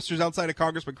protesters outside of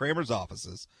Congressman Kramer's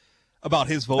offices about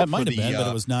his vote. That might have been, but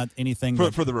it was not anything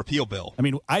for the repeal bill. I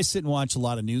mean, I sit and watch a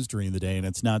lot of news during the day, and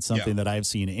it's not something that I've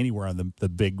seen anywhere on the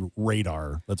big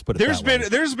radar. Let's put it that way.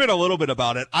 There's been a little bit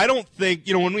about it. I don't think,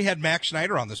 when we had Max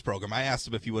Schneider on this program, I asked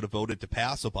him if he would have voted to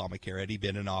pass Obamacare had he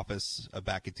been in office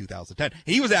back in 2010.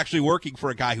 He was actually working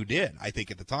for a guy who did, I think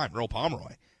at the time, Earl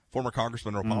Pomeroy, former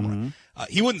Congressman Earl Pomeroy.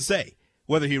 He wouldn't say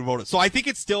whether he voted. So I think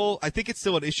it's still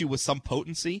an issue with some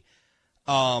potency.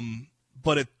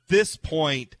 But at this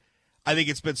point, I think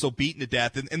it's been so beaten to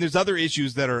death, and there's other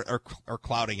issues that are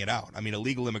clouding it out. I mean,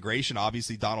 illegal immigration,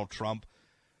 obviously Donald Trump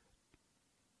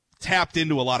tapped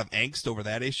into a lot of angst over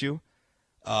that issue.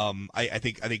 I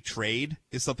think trade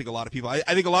is something a lot of people, I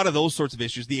think a lot of those sorts of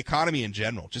issues, the economy in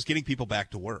general, just getting people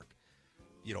back to work,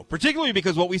 particularly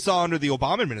because what we saw under the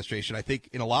Obama administration, I think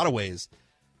in a lot of ways,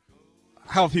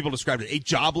 how have people described it, a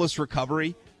jobless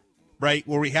recovery, right,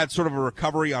 where we had sort of a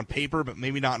recovery on paper, but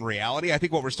maybe not in reality. I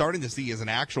think what we're starting to see is an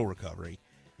actual recovery.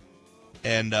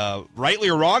 And rightly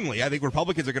or wrongly, I think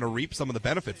Republicans are going to reap some of the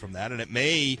benefit from that, and it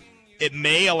may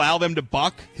allow them to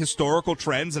buck historical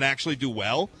trends and actually do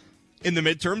well in the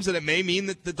midterms, and it may mean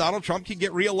that Donald Trump can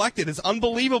get reelected. As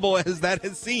unbelievable as that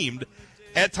has seemed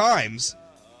at times,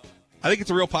 I think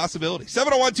it's a real possibility.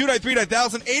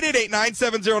 701-293-9000,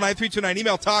 888-970-9329.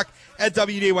 Email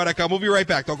talk@WDAY.com. We'll be right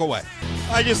back. Don't go away.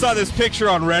 I just saw this picture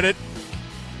on Reddit,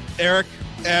 Eric,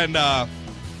 and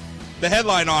the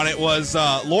headline on it was,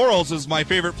 Laurel's is my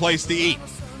favorite place to eat.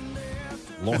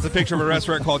 It's a picture of a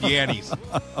restaurant called Yanni's.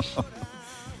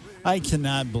 I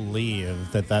cannot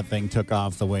believe that thing took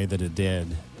off the way that it did.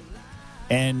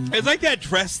 And it's like that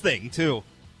dress thing, too.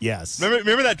 Yes.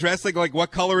 Remember that dress thing? Like,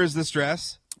 what color is this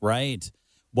dress? Right.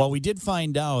 Well, we did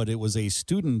find out it was a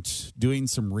student doing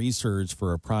some research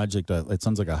for a project. It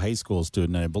sounds like a high school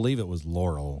student. And I believe it was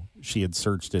Laurel. She had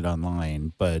searched it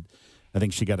online, but I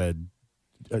think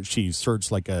she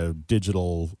searched like a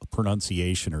digital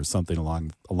pronunciation or something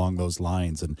along those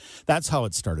lines. And that's how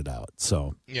it started out.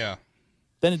 So yeah.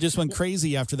 Then it just went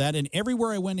crazy after that. And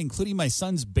everywhere I went, including my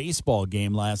son's baseball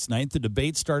game last night, the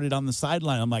debate started on the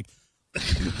sideline. I'm like,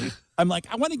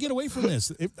 I want to get away from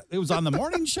this. It was on the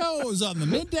morning show. It was on the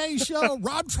midday show.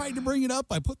 Rob tried to bring it up.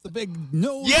 I put the big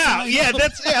nose.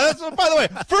 That's by the way,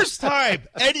 first time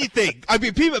anything. I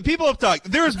mean, people have talked.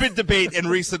 There has been debate in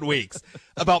recent weeks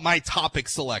about my topic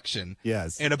selection.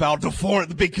 Yes, and about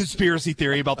the big conspiracy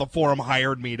theory about the forum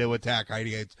hired me to attack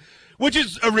Heidi Heights, which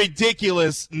is a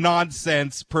ridiculous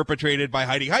nonsense perpetrated by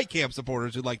Heidi Height camp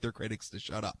supporters who like their critics to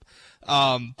shut up.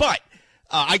 But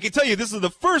I can tell you this is the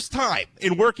first time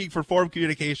in working for Forum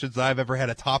Communications that I've ever had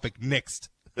a topic nixed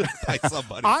by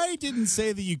somebody. I didn't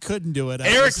say that you couldn't do it.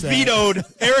 Eric vetoed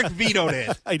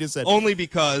it. I just said only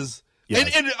because.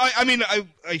 Yes. And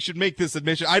I should make this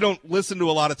admission. I don't listen to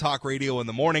a lot of talk radio in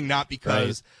the morning, not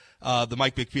because the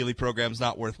Mike McFeely program's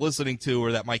not worth listening to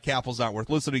or that Mike Kappel's not worth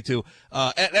listening to.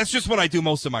 That's just when I do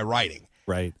most of my writing.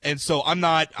 Right. And so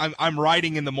I'm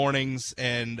writing in the mornings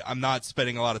and I'm not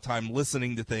spending a lot of time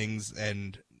listening to things,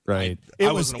 and right.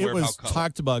 It was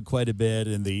talked about quite a bit,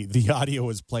 and the audio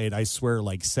was played, I swear,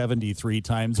 like 73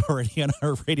 times already on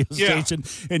our radio station.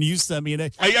 And you sent me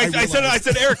I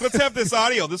said, Eric, let's have this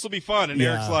audio. This will be fun. And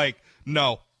Eric's like,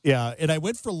 no. Yeah, and I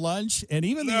went for lunch, and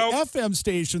even the FM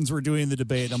stations were doing the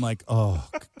debate. I'm like, oh,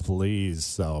 please.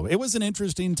 So it was an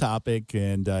interesting topic,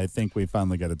 and I think we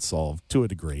finally got it solved to a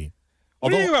degree. What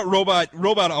do you think about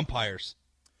robot umpires?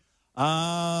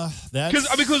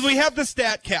 That's because we have the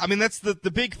stat cap. I mean, that's the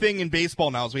big thing in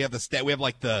baseball now is we have the stat. We have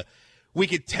we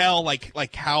could tell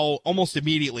like how almost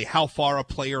immediately how far a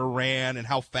player ran and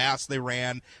how fast they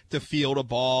ran to field a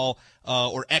ball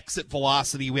or exit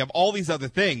velocity. We have all these other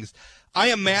things.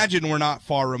 I imagine we're not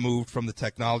far removed from the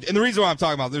technology. And the reason why I'm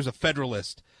talking about, there's a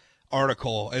Federalist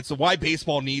article. It's why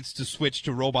baseball needs to switch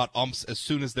to robot umps as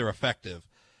soon as they're effective.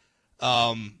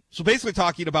 So basically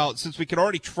talking about, since we can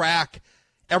already track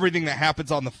everything that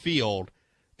happens on the field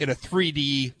in a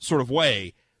 3D sort of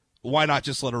way, why not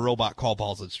just let a robot call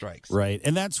balls and strikes? Right,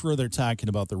 and that's where they're talking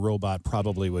about the robot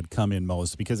probably would come in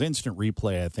most, because instant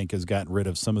replay, I think, has gotten rid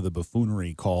of some of the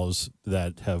buffoonery calls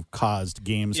that have caused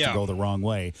games to go the wrong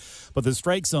way. But the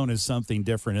strike zone is something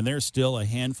different, and there's still a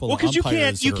handful of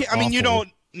umpires. You can't. I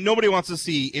mean, nobody wants to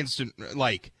see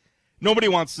nobody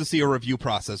wants to see a review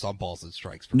process on balls and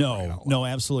strikes. No,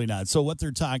 absolutely not. So what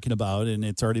they're talking about, and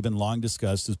it's already been long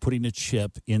discussed, is putting a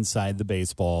chip inside the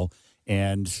baseball.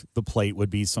 And the plate would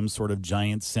be some sort of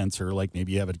giant sensor, like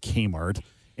maybe you have at Kmart,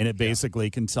 and it basically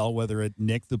can tell whether it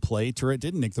nicked the plate or it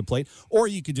didn't nick the plate. Or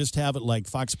you could just have it like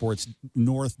Fox Sports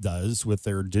North does with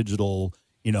their digital,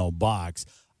 box.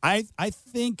 I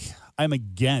think I'm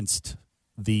against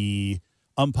the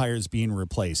umpires being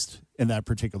replaced in that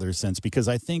particular sense, because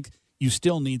I think you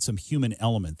still need some human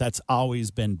element. That's always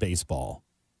been baseball.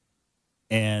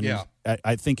 And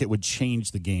I think it would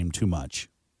change the game too much.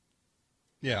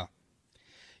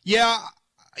 Yeah,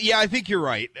 I think you're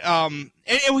right. And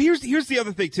here's the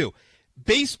other thing, too.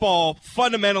 Baseball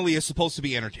fundamentally is supposed to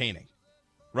be entertaining,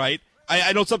 right?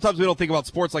 I know sometimes we don't think about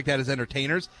sports like that as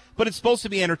entertainers, but it's supposed to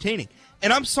be entertaining.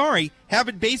 And I'm sorry,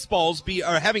 having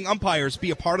having umpires be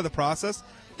a part of the process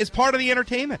is part of the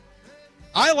entertainment.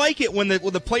 I like it when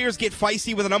the players get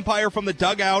feisty with an umpire from the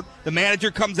dugout, the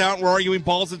manager comes out and we're arguing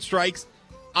balls and strikes.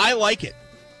 I like it.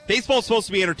 Baseball's supposed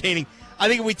to be entertaining. I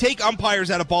think if we take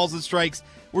umpires out of balls and strikes,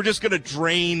 we're just going to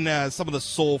drain some of the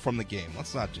soul from the game.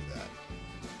 Let's not do that.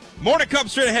 More to come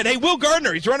straight ahead. Hey, Will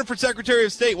Gardner, he's running for Secretary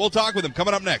of State. We'll talk with him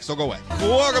coming up next, so go away.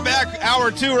 Welcome back. Hour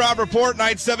 2, Rob Report,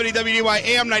 970 WDY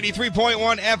AM,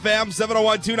 93.1 FM,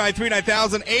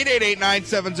 701-293-9000,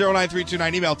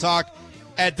 888-970-9329. Email talk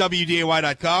at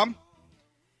WDAY.com.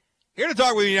 Here to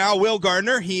talk with you now, Will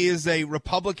Gardner. He is a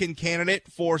Republican candidate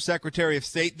for Secretary of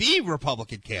State, the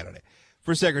Republican candidate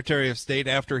for Secretary of State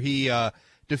after he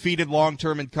defeated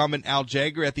long-term incumbent Al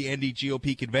Jaeger at the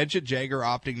NDGOP convention. Jaeger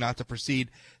opting not to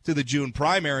proceed to the June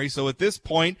primary. So at this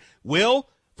point, Will,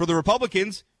 for the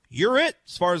Republicans, you're it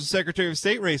as far as the Secretary of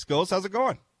State race goes. How's it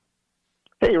going?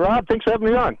 Hey, Rob. Thanks for having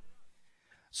me on.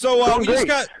 So we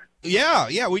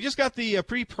just got the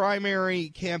pre-primary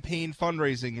campaign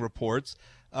fundraising reports.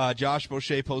 Josh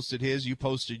Boschee posted his, you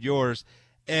posted yours,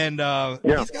 and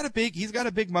he's got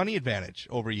a big money advantage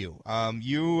over you.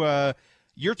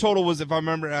 Your total was, if I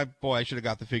remember, I should have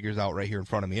got the figures out right here in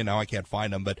front of me, and now I can't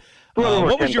find them. But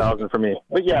what was 10,000 for me?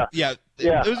 But yeah, it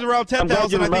was around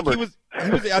 10,000.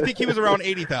 I think he was around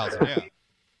 80,000. Yeah.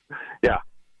 Yeah.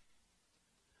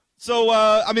 So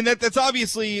I mean that's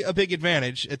obviously a big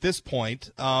advantage at this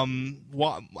point. I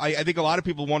think a lot of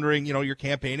people wondering, you're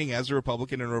campaigning as a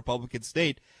Republican in a Republican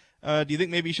state. Do you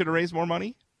think maybe you should have raised more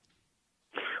money?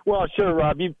 Well, sure,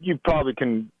 Rob. You probably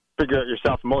can figure out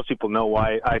yourself. Most people know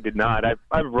why I did not.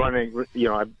 I'm running.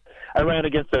 I ran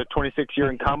against a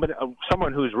 26-year incumbent,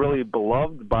 someone who's really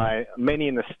beloved by many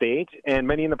in the state and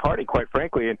many in the party, quite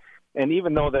frankly. And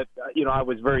even though that I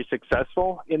was very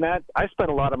successful in that, I spent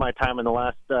a lot of my time in the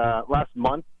last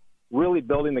month really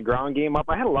building the ground game up.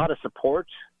 I had a lot of support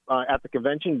at the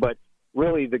convention, but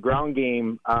really the ground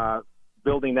game,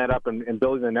 building that up and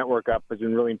building the network up has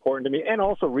been really important to me. And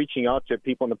also reaching out to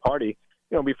people in the party.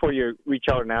 Before you reach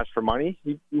out and ask for money,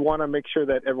 you want to make sure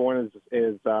that everyone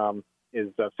is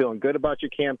feeling good about your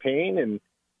campaign,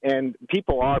 and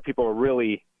people are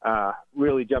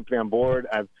really jumping on board.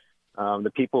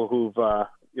 The people who've of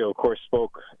course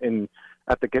spoke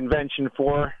at the convention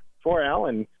for Al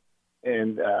and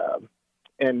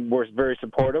were very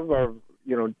supportive, are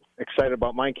excited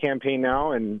about my campaign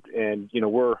now, and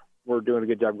we're doing a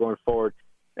good job going forward.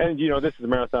 And this is a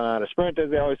marathon, not a sprint, as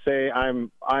they always say.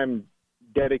 I'm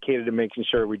dedicated to making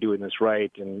sure we're doing this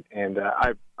right, and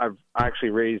I've actually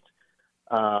raised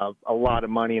a lot of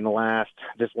money in the last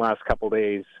couple of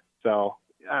days. So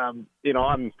I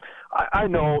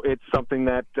know it's something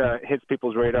that hits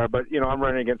people's radar, but I'm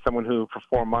running against someone who for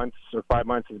 4 months or 5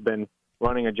 months has been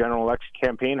running a general election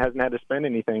campaign, hasn't had to spend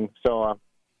anything. So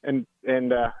I'm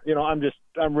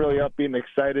really upbeat and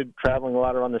excited, traveling a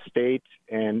lot around the state,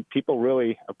 and people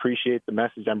really appreciate the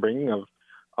message I'm bringing of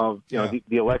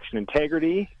the election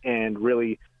integrity and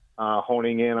really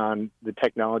honing in on the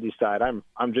technology side.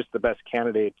 I'm just the best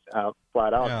candidate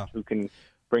flat out who can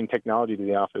bring technology to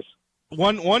the office.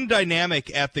 One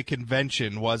dynamic at the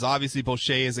convention was obviously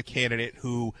Boschee is a candidate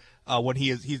who, when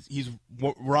he's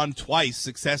run twice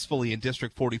successfully in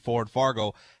District 44 in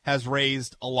Fargo, has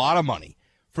raised a lot of money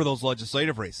for those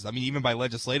legislative races. I mean, even by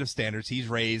legislative standards, he's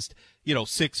raised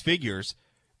 6 figures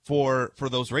for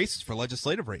those races, for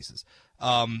legislative races.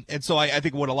 And so I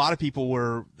think what a lot of people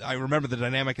were, I remember the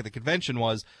dynamic at the convention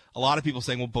was a lot of people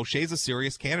saying, well, Boschee's a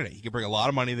serious candidate. He can bring a lot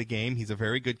of money to the game. He's a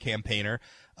very good campaigner.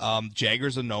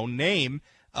 Jagger's a known name.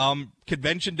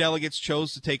 Convention delegates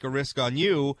chose to take a risk on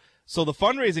you. So the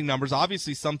fundraising numbers,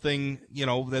 obviously something,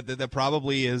 that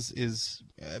probably is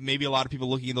maybe a lot of people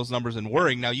looking at those numbers and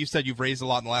worrying. Now, you said you've raised a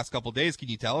lot in the last couple of days. Can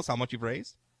you tell us how much you've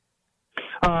raised?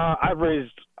 I've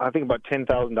raised, I think, about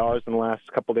 $10,000 in the last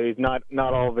couple of days. Not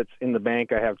all of it's in the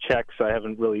bank. I have checks. I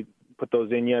haven't really put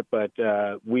those in yet, but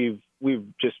we've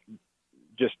just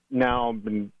now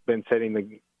been setting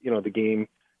the game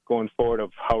going forward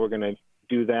of how we're going to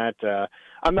do that.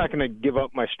 I'm not going to give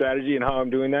up my strategy and how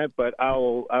I'm doing that, but I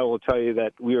will tell you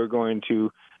that we are going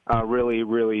to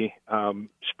really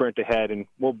sprint ahead, and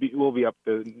we'll be up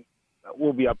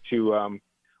to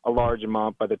a large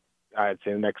amount by I'd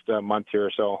say the next month here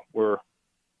or so.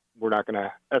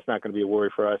 That's not gonna be a worry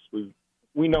for us. We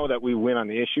know that we win on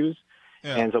the issues,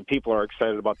 and so people are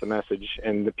excited about the message,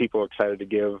 and the people are excited to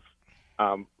give.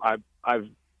 I'm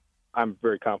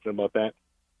very confident about that.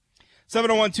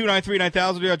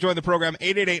 701-293-9000. Join the program,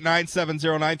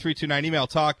 888-970-9329. Email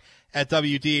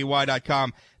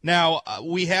talk@WDAY.com. Now,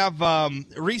 we have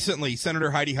recently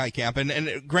Senator Heidi Heitkamp,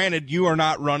 and granted, you are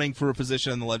not running for a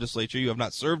position in the legislature. You have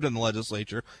not served in the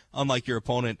legislature, unlike your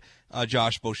opponent,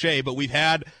 Josh Boschee. But we've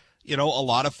had, a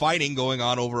lot of fighting going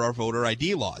on over our voter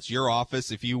ID laws. Your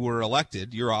office, if you were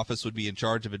elected, your office would be in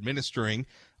charge of administering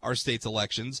our state's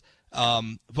elections.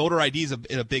 Voter ID is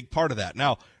a big part of that.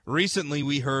 Now, recently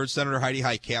we heard Senator Heidi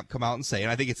Heitkamp come out and say,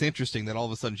 and I think it's interesting that all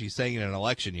of a sudden she's saying in an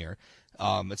election year,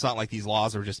 it's not like these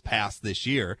laws are just passed this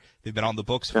year. They've been on the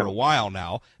books for a while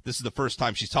now. This is the first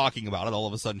time she's talking about it. All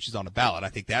of a sudden she's on a ballot. I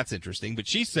think that's interesting. But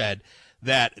she said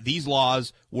that these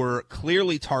laws were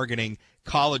clearly targeting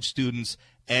college students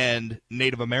and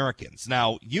Native Americans.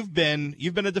 Now, you've been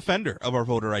a defender of our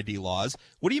voter ID laws.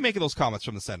 What do you make of those comments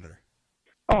from the senator?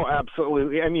 Oh,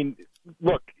 absolutely. I mean,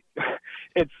 look,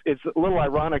 it's a little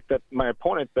ironic that my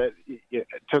opponent that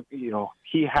took,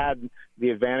 he had the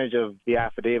advantage of the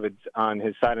affidavits on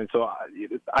his side, and so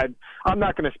I'm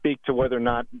not going to speak to whether or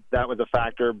not that was a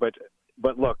factor, but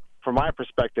look, from my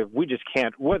perspective, we just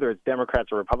can't, whether it's Democrats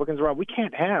or Republicans around, we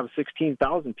can't have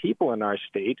 16,000 people in our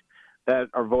state that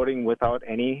are voting without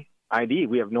any ID.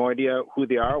 We have no idea who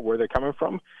they are, where they're coming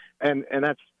from, and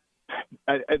that's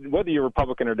whether you're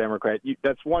Republican or Democrat.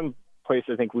 That's one place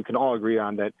I think we can all agree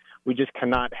on, that we just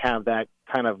cannot have that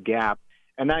kind of gap,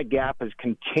 and that gap has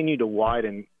continued to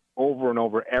widen over and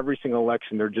over every single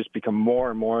election. There just become more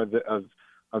and more of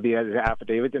the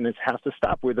affidavits, and it has to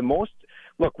stop. We're the most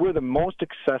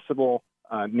accessible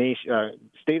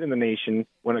state in the nation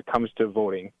when it comes to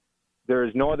voting. There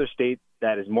is no other state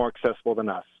that is more accessible than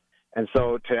us, and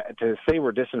so to say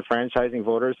we're disenfranchising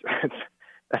voters,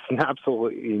 that's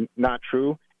absolutely not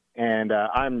true. And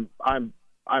I'm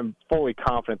fully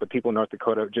confident that people in North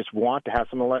Dakota just want to have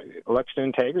some election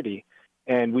integrity,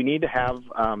 and we need to have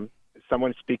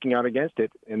someone speaking out against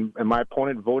it. And my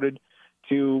opponent voted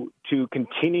to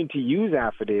continue to use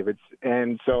affidavits,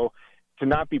 and so to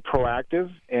not be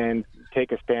proactive and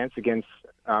take a stance against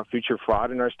future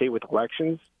fraud in our state with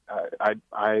elections,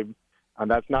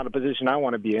 that's not a position I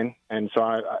want to be in. And so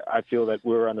I feel that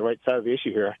we're on the right side of the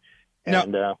issue here,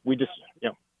 and we just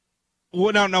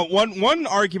Well, no. One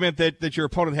argument that your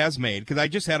opponent has made, because I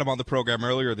just had him on the program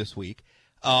earlier this week,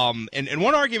 and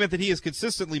one argument that he has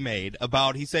consistently made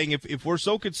about, he's saying if we're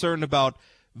so concerned about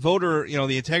voter,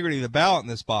 the integrity of the ballot in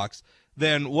this box,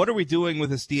 then what are we doing with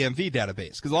this DMV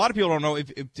database? Because a lot of people don't know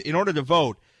if in order to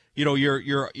vote,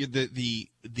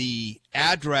 the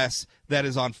address that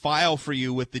is on file for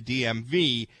you with the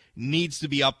DMV needs to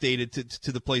be updated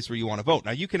to the place where you want to vote.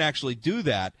 Now, you can actually do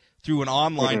that through an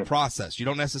online process. You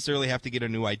don't necessarily have to get a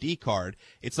new ID card.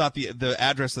 It's not the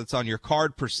address that's on your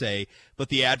card per se, but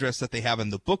the address that they have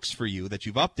in the books for you that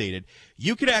you've updated.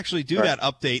 You could actually do that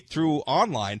update through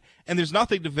online, and there's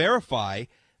nothing to verify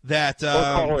that.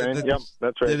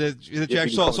 That's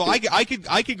right. So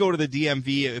I could go to the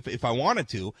DMV if I wanted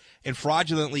to and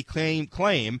fraudulently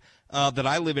claim that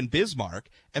I live in Bismarck,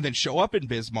 and then show up in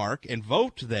Bismarck and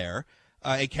vote there.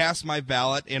 And cast my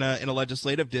ballot in a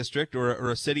legislative district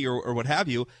or a city or what have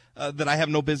you that I have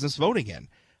no business voting in.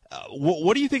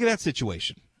 What do you think of that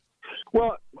situation?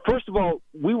 Well, first of all,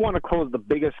 we want to close the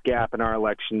biggest gap in our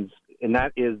elections, and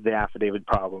that is the affidavit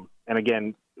problem. And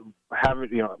again,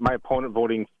 my opponent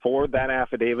voting for that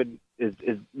affidavit is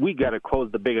we got to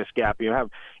close the biggest gap.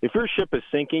 If your ship is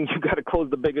sinking, you got to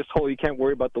close the biggest hole. You can't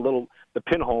worry about the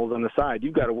pinholes on the side.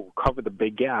 You've got to cover the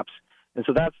big gaps. And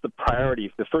so that's the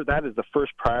priority. That is the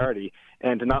first priority,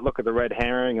 and to not look at the red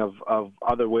herring of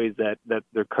other ways that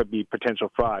there could be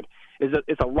potential fraud.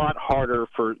 It's a lot harder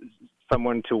for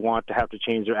someone to want to have to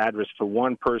change their address for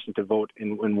one person to vote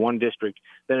in one district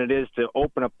than it is to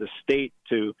open up the state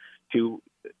to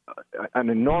an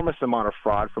enormous amount of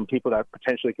fraud from people that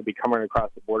potentially could be coming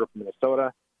across the border from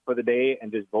Minnesota for the day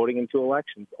and just voting in 2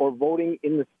 elections, or voting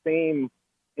in the same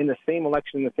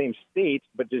election in the same state,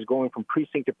 but just going from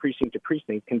precinct to precinct to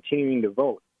precinct, continuing to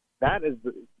vote. That is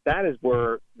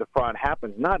where the fraud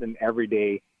happens, not in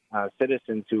everyday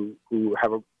citizens who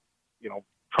have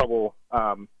trouble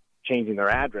changing their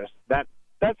address. That's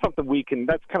something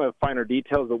that's kind of finer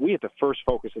details, but we have to first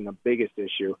focus on the biggest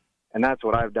issue, and that's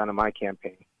what I've done in my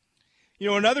campaign.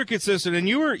 Another consistent, and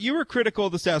you were critical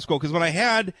of the status quo, because when I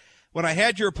had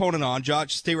your opponent on,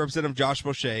 State Representative Josh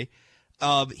Boschee,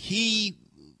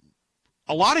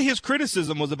 a lot of his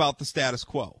criticism was about the status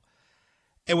quo.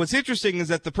 And what's interesting is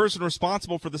that the person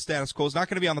responsible for the status quo is not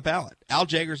going to be on the ballot. Al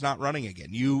Jaeger's not running again.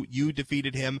 You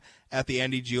defeated him at the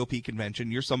anti-GOP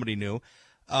convention. You're somebody new.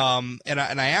 And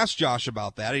I asked Josh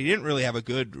about that. He didn't really have a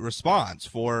good response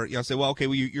for, say, well, okay,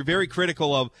 you're very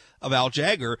critical of Al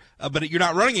Jaeger, but you're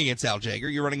not running against Al Jaeger.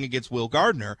 You're running against Will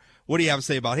Gardner. What do you have to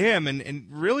say about him? And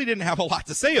really didn't have a lot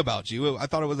to say about you. I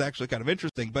thought it was actually kind of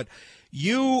interesting. But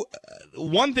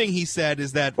one thing he said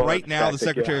is that right now the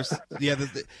Secretary of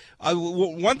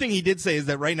one thing he did say is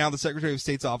that right now the Secretary of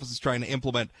State's office is trying to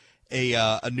implement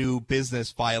a new business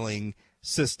filing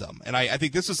system. And I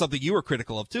think this is something you were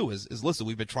critical of too, is listen,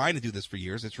 we've been trying to do this for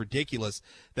years. It's ridiculous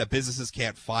that businesses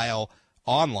can't file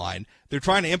online. They're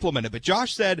trying to implement it. But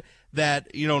Josh said that,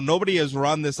 nobody has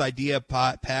run this idea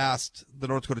past the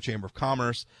North Dakota Chamber of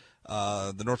Commerce,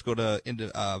 the North Dakota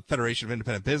Federation of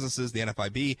Independent Businesses, the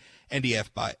NFIB,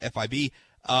 NDFIB.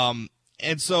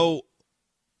 And so,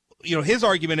 his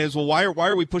argument is, well, why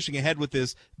are we pushing ahead with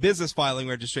this business filing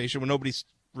registration when nobody's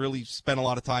really spent a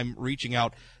lot of time reaching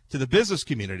out to the business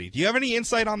community? Do you have any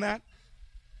insight on that?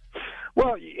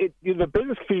 Well, the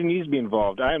business community needs to be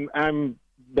involved. I'm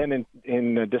been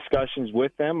in discussions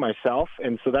with them myself,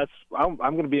 and so I'm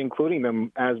going to be including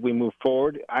them as we move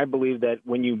forward. I believe that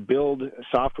when you build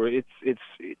software, it's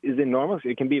enormous.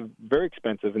 It can be very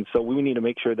expensive, and so we need to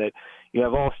make sure that you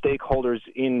have all stakeholders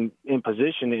in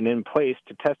position and in place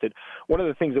to test it. One of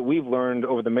the things that we've learned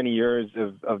over the many years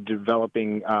of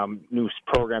developing new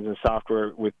programs and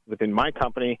software within my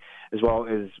company, as well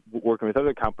as working with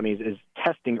other companies, is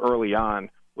testing early on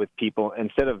with people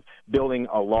instead of building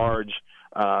a large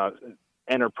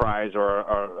enterprise or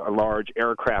a large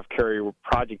aircraft carrier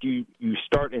project. You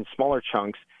start in smaller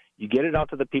chunks, you get it out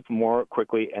to the people more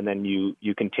quickly, and then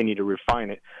you continue to refine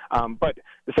it. But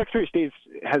the Secretary of State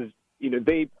has,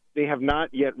 they have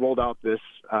not yet rolled out this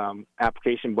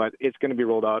application, but it's going to be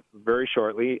rolled out very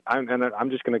shortly. I'm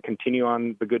just going to continue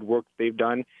on the good work they've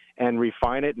done and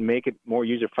refine it and make it more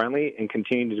user friendly and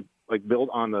continue to build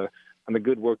on the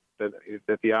good work that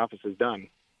the office has done.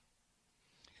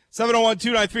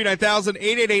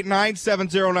 701-293-9000,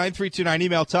 888-970-9329,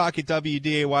 email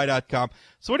talk@wday.com.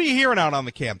 So what are you hearing out on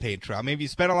the campaign trail? Maybe you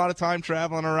spent a lot of time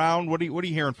traveling around. What are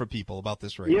you hearing from people about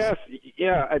this race? Yes,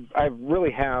 I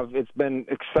really have. It's been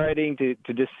exciting to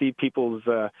just see people's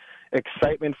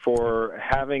excitement for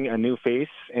having a new face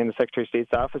in the Secretary of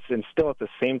State's office, and still at the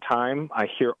same time, I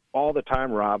hear all the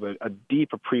time, Rob, a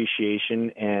deep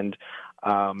appreciation and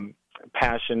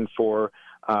passion for,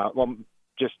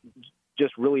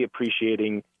 just really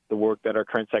appreciating the work that our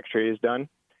current secretary has done,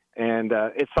 and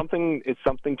it's something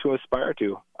to aspire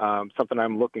to, something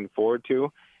I'm looking forward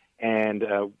to, and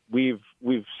we've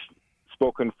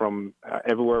spoken from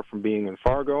everywhere from being in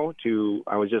Fargo to,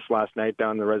 I was just last night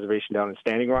down the reservation down in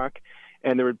Standing Rock,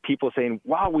 and there were people saying,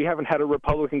 "Wow, we haven't had a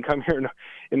Republican come here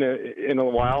in a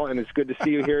while, and it's good to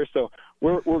see you here." So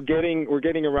we're getting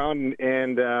around,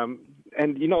 and the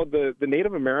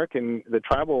Native American, the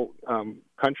tribal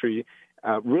country,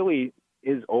 really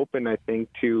is open, I think,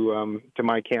 to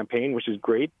my campaign, which is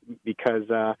great because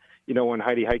when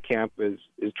Heidi Heitkamp is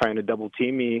trying to double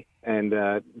team me and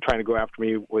trying to go after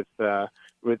me with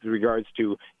regards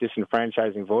to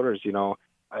disenfranchising voters,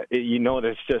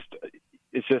 that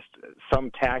it's just some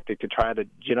tactic to try to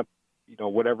gin up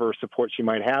whatever support she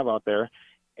might have out there.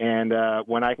 And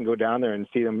when I can go down there and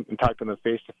see them and talk to them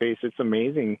face to face, it's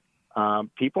amazing.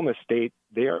 People in the state,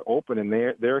 they are open and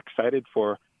they're excited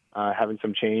for having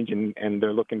some change, and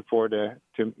they're looking forward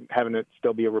to having it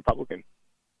still be a Republican.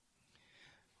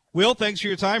 Will, thanks for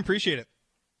your time. Appreciate it.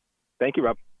 Thank you,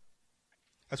 Rob.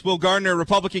 That's Will Gardner,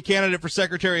 Republican candidate for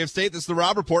Secretary of State. This is the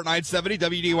Rob Report, 970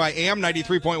 WDY AM,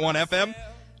 93.1 FM.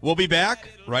 We'll be back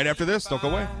right after this. Don't go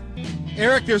away.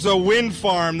 Eric, there's a wind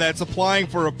farm that's applying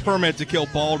for a permit to kill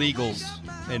bald eagles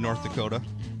in North Dakota.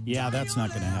 Yeah, that's not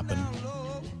going to happen.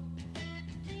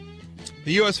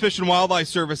 The U.S. Fish and Wildlife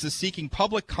Service is seeking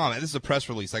public comment. This is a press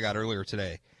release I got earlier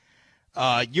today.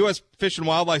 U.S. Fish and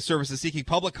Wildlife Service is seeking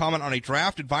public comment on a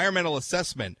draft environmental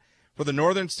assessment for the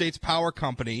Northern States Power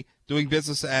Company, doing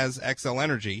business as XL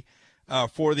Energy,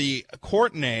 for the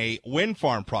Courtenay Wind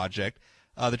Farm project.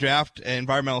 The draft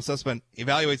environmental assessment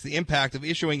evaluates the impact of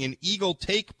issuing an Eagle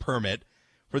Take permit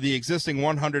for the existing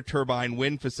 100-turbine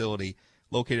wind facility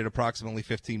located approximately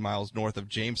 15 miles north of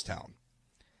Jamestown.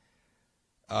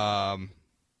 Yeah.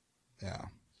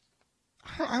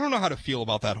 I don't know how to feel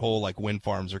about that whole, like, wind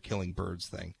farms are killing birds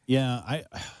thing. Yeah,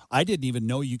 I didn't even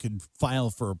know you could file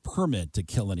for a permit to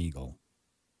kill an eagle.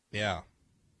 Yeah.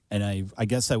 And I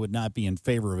guess I would not be in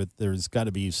favor of it. There's got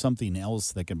to be something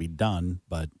else that can be done,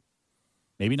 but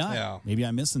maybe not. Yeah. Maybe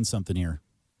I'm missing something here.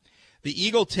 The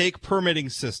Eagle Take permitting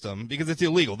system, because it's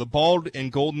illegal, the Bald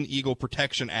and Golden Eagle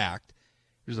Protection Act,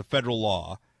 which is a federal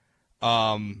law,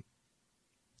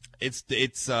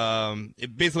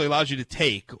 it basically allows you to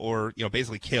take or,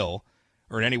 basically kill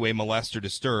or in any way molest or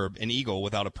disturb an eagle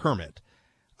without a permit.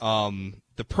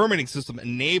 The permitting system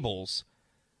enables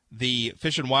the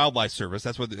Fish and Wildlife Service,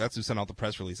 that's who sent out the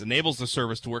press release, enables the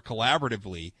service to work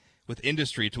collaboratively with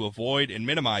industry to avoid and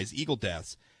minimize eagle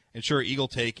deaths, ensure eagle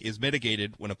take is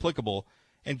mitigated when applicable,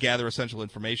 and gather essential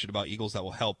information about eagles that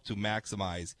will help to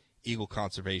maximize eagle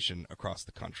conservation across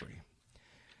the country.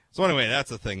 So anyway, that's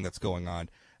the thing that's going on.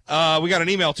 We got an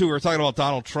email, too. We were talking about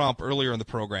Donald Trump earlier in the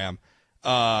program.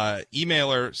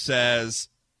 Emailer says,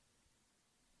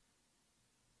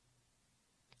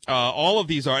 all of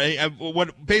these are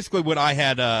what I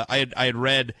had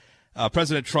read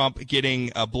President Trump getting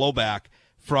blowback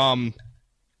from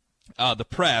the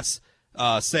press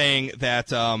saying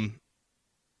that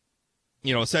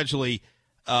essentially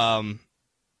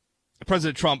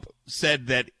President Trump said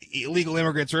that illegal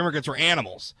immigrants were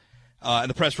animals. And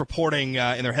the press reporting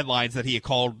in their headlines that he had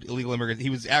called illegal immigrants. He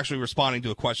was actually responding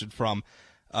to a question from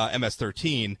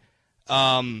MS-13.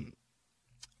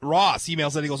 Ross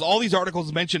emails that he goes, all these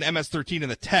articles mention MS-13 in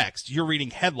the text. You're reading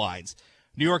headlines.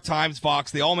 New York Times,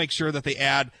 Fox, they all make sure that they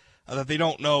add that they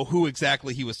don't know who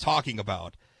exactly he was talking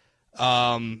about.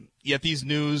 Yet these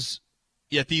news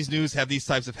have these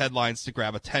types of headlines to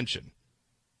grab attention.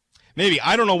 Maybe.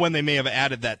 I don't know when they may have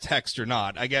added that text or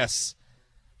not. I guess,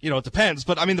 it depends.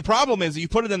 But, the problem is that you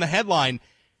put it in the headline,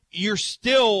 you're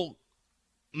still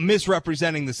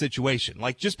misrepresenting the situation.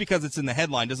 Like, just because it's in the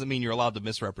headline doesn't mean you're allowed to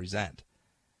misrepresent.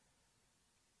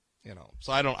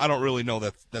 So I don't really know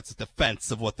that that's a defense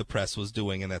of what the press was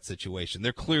doing in that situation.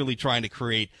 They're clearly trying to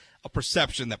create a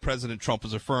perception that President Trump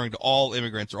was referring to all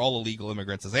immigrants or all illegal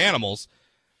immigrants as animals.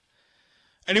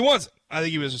 And he wasn't. I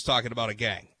think he was just talking about a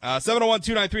gang.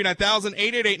 701-293-9000,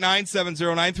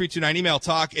 888-970-9329, email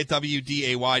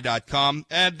talk@wday.com.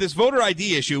 And this voter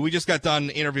ID issue, we just got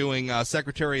done interviewing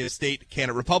Secretary of State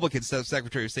candidate, Republican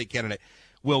Secretary of State candidate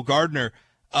Will Gardner.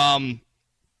 I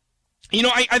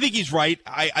think he's right.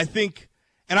 I think,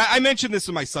 and I mentioned this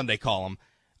in my Sunday column,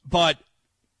 but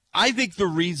I think the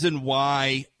reason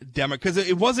why because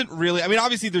it wasn't really,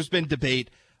 obviously there's been debate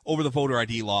over the voter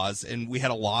ID laws, and we had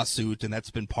a lawsuit, and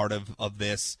that's been part of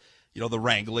this, the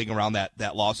wrangling around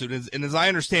that lawsuit. And as I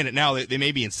understand it now, they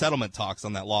may be in settlement talks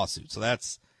on that lawsuit. So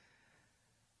that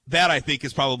I think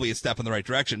is probably a step in the right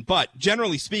direction. But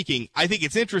generally speaking, I think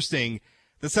it's interesting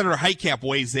that Senator Heitkamp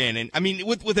weighs in. And,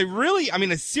 with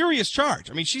a serious charge.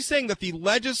 She's saying that the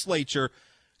legislature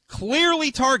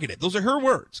clearly targeted, those are her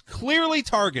words, clearly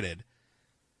targeted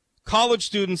college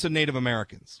students and Native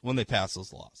Americans when they pass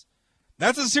those laws.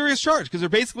 That's a serious charge because they're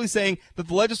basically saying that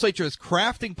the legislature is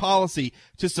crafting policy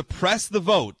to suppress the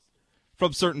vote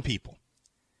from certain people.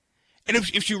 And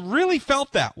if you really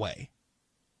felt that way,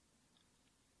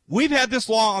 we've had this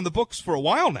law on the books for a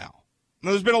while now. Now,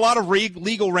 there's been a lot of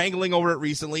legal wrangling over it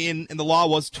recently, and the law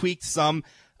was tweaked some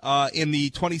in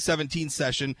the 2017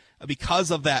 session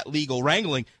because of that legal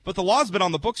wrangling, but the law's been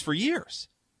on the books for years.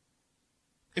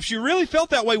 If she really felt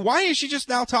that way, why is she just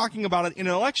now talking about it in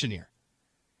an election year?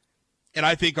 And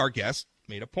I think our guest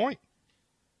made a point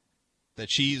that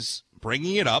she's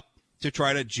bringing it up to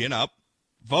try to gin up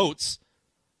votes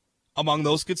among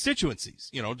those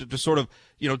constituencies, to sort of,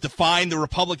 define the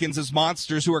Republicans as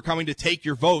monsters who are coming to take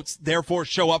your votes, therefore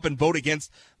show up and vote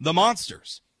against the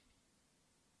monsters.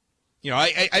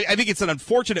 I think it's an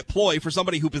unfortunate ploy for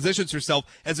somebody who positions herself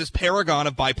as this paragon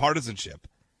of bipartisanship.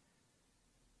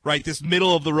 Right, this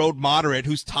middle-of-the-road moderate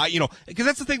who's tired, because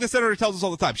that's the thing the senator tells us all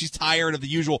the time. She's tired of the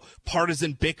usual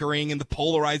partisan bickering and the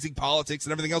polarizing politics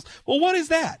and everything else. Well, what is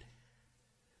that?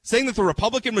 saying that the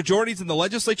Republican majorities in the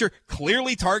legislature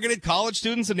clearly targeted college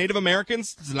students and Native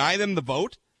Americans to deny them the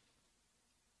vote?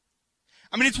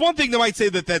 I mean, it's one thing they might say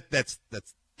that's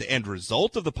the end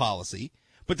result of the policy,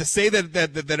 but to say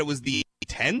that it was the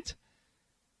intent,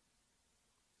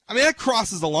 I mean, that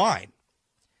crosses the line.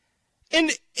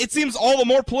 And it seems all the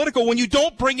more political when you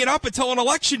don't bring it up until an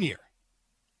election year.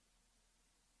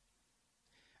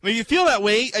 I mean, if you feel that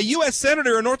way, a U.S.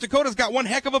 Senator in North Dakota's got one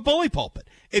heck of a bully pulpit.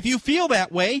 If you feel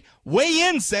that way, weigh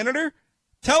in, Senator.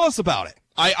 Tell us about it.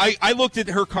 I looked at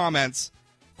her comments,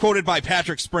 quoted by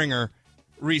Patrick Springer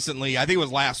recently. I think it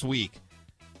was last week.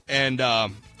 And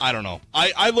I don't know.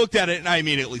 I looked at it, and I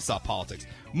immediately saw politics.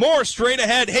 More straight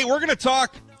ahead. Hey, we're going to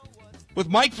talk with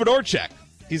Mike Fedorchak.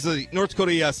 He's the North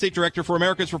Dakota State Director for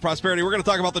Americans for Prosperity. We're going to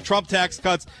talk about the Trump tax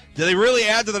cuts. Do they really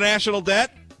add to the national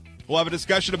debt? We'll have a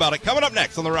discussion about it coming up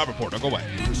next on the Rob Report. Don't go away.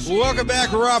 Welcome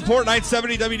back, Rob Report,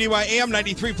 970 WDY AM,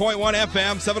 93.1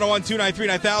 FM,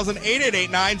 701-293-9000,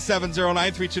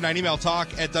 888-970-9329. Email talk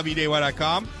at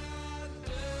WDAY.com.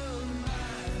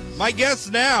 My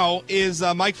guest now is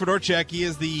Mike Fedorchak. He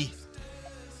is the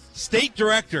State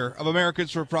Director of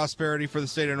Americans for Prosperity for the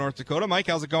state of North Dakota. Mike,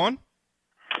 how's it going?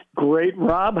 Great,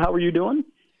 Rob. How are you doing?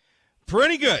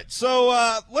 Pretty good.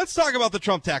 So let's talk about the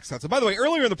Trump tax cuts. And by the way,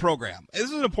 earlier in the program, this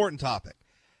is an important topic,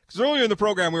 because earlier in the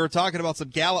program we were talking about some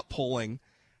Gallup polling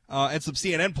and some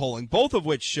CNN polling, both of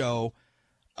which show,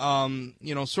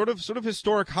 sort of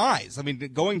historic highs. I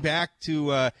mean, going back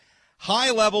to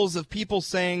high levels of people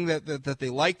saying that they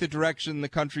like the direction the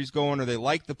country's going, or they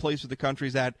like the place where the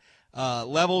country's at.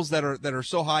 Levels that are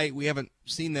so high we haven't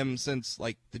seen them since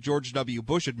like the George W.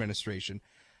 Bush administration.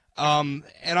 And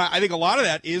I think a lot of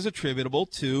that is attributable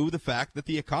to the fact that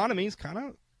the economy is kind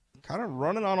of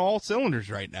running on all cylinders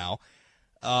right now.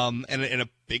 And a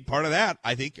big part of that,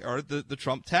 I think, are the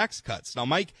Trump tax cuts. Now,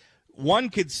 Mike, one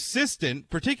consistent,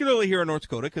 particularly here in North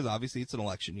Dakota, because obviously it's an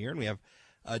election year and we have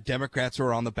Democrats who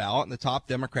are on the ballot, and the top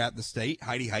Democrat in the state,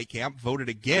 Heidi Heitkamp, voted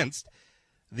against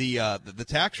the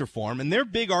tax reform. And their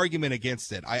big argument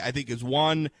against it, I think, is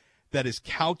one that is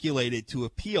calculated to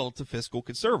appeal to fiscal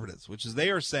conservatives, which is they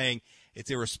are saying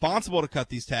it's irresponsible to cut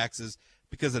these taxes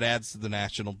because it adds to the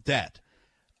national debt.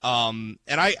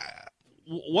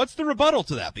 What's the rebuttal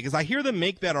to that? Because I hear them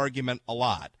make that argument a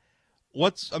lot.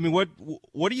 What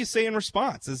do you say in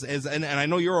response? And I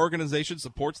know your organization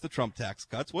supports the Trump tax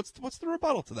cuts. What's the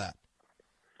rebuttal to that?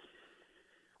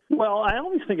 Well, I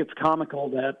always think it's comical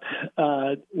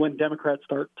that when Democrats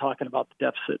start talking about the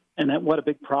deficit and what a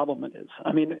big problem it is.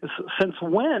 I mean, since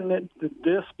when did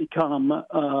this become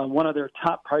one of their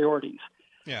top priorities?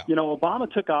 Yeah. You know, Obama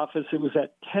took office. It was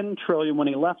at $10 trillion. When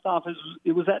he left office,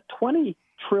 it was at $20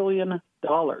 trillion.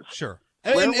 Sure,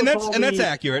 and that's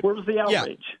accurate. Where was the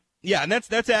outrage? Yeah, and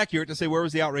that's accurate to say where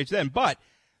was the outrage then. But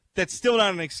that's still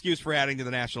not an excuse for adding to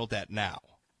the national debt now,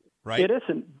 right? It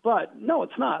isn't. But no,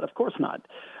 it's not. Of course not.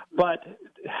 But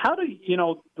how do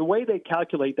the way they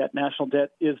calculate that national debt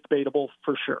is debatable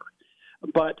for sure.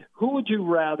 But who would you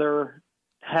rather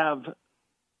have?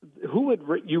 Who would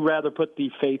you rather put the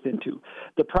faith into?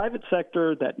 The private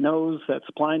sector that knows that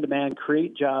supply and demand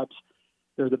create jobs.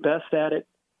 They're the best at it.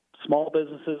 Small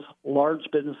businesses, large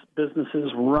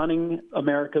businesses running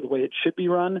America the way it should be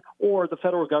run, or the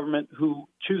federal government who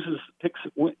picks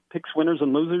winners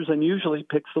and losers, and usually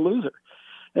picks the loser.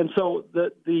 And so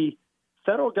the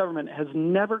federal government has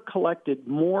never collected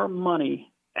more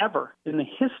money ever in the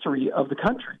history of the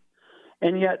country.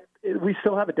 And yet we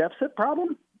still have a deficit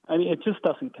problem? I mean, it just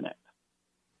doesn't connect.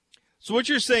 So what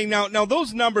you're saying now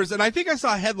those numbers, and I think I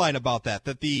saw a headline about that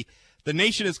the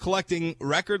nation is collecting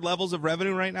record levels of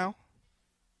revenue right now?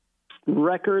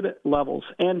 Record levels.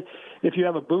 And if you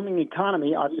have a booming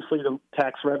economy, obviously the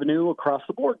tax revenue across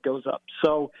the board goes up.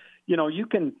 So, you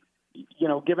can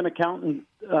give an accountant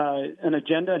an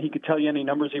agenda, he could tell you any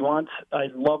numbers he wants. I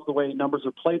love the way numbers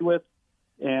are played with.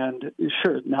 And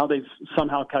sure, now they've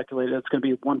somehow calculated it's going to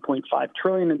be $1.5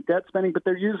 trillion in debt spending, but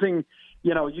they're using,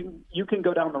 you can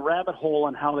go down the rabbit hole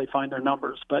on how they find their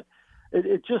numbers, but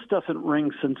it just doesn't ring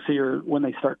sincere when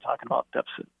they start talking about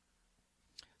deficit.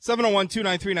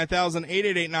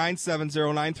 701-293-9000,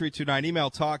 888-970-9329, email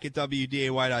talk at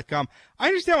WDAY.com. I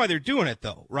understand why they're doing it,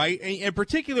 though, right? And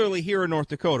particularly here in North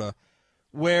Dakota,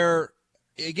 where,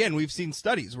 again, we've seen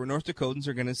studies where North Dakotans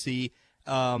are going to see,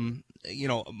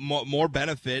 more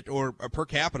benefit or per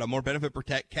capita, more benefit per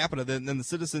capita than the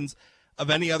citizens of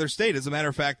any other state. As a matter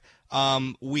of fact,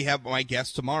 we have my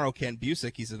guest tomorrow, Kent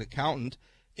Busick. He's an accountant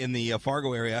in the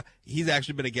Fargo area. He's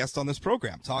actually been a guest on this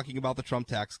program talking about the Trump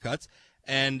tax cuts.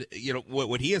 And,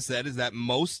 what he has said is that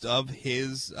most of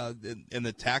his, in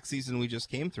the tax season we just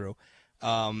came through,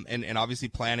 and obviously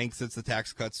planning since the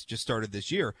tax cuts just started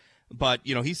this year. But,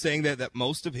 he's saying that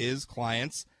most of his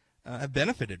clients have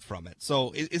benefited from it.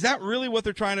 So is that really what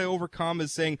they're trying to overcome,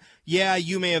 is saying, yeah,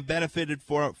 you may have benefited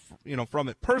from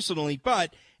it personally,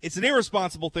 but it's an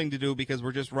irresponsible thing to do because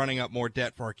we're just running up more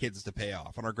debt for our kids to pay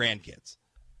off and our grandkids?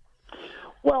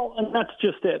 Well, and that's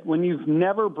just it. When you've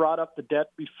never brought up the debt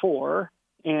before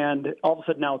and all of a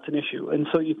sudden now it's an issue. And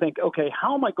so you think, okay,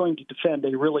 how am I going to defend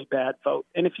a really bad vote?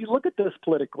 And if you look at this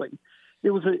politically, it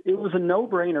was a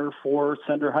no-brainer for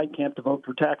Senator Heitkamp to vote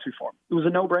for tax reform. It was a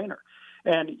no-brainer.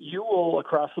 And you will,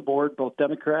 across the board, both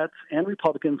Democrats and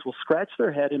Republicans will scratch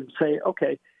their head and say,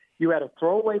 okay, you had a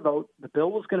throwaway vote. The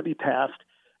bill was going to be passed.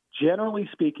 Generally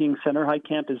speaking, Senator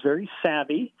Heitkamp is very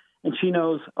savvy, and she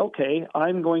knows, okay,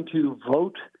 I'm going to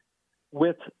vote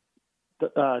with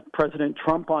President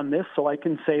Trump on this so I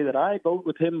can say that I vote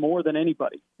with him more than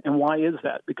anybody. And why is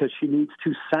that? Because she needs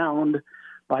to sound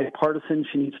bipartisan.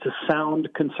 She needs to sound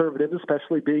conservative,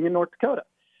 especially being in North Dakota.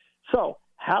 So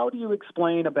how do you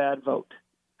explain a bad vote?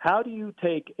 How do you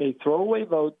take a throwaway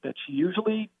vote that she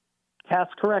usually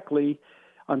casts correctly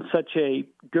on such a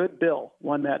good bill,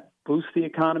 one that boosts the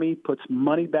economy, puts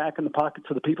money back in the pockets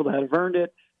of the people that have earned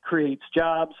it, creates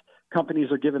jobs,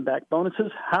 companies are giving back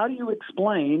bonuses? How do you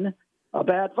explain a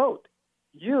bad vote?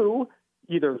 You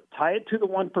either tie it to the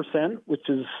 1%, which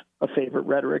is a favorite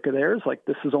rhetoric of theirs, like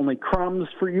this is only crumbs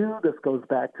for you, this goes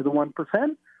back to the 1%,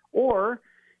 or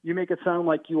you make it sound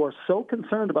like you are so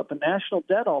concerned about the national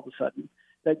debt all of a sudden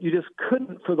that you just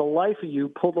couldn't for the life of you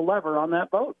pull the lever on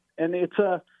that vote. And it's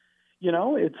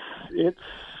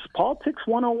politics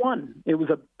 101. It was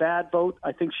a bad vote.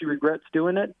 I think she regrets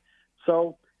doing it.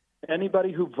 So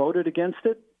anybody who voted against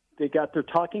it, they got their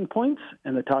talking points,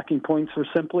 and the talking points were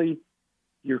simply,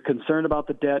 you're concerned about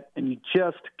the debt, and you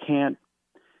just can't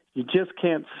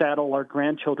saddle our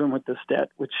grandchildren with this debt,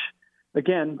 which,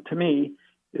 again, to me,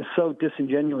 is so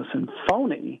disingenuous and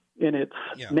phony in its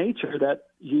nature that,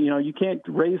 you can't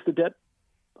raise the debt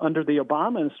under the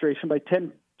Obama administration by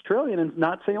 $10 trillion and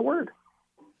not say a word.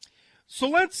 So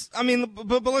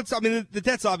the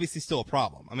debt's obviously still a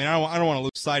problem. I mean, I don't want to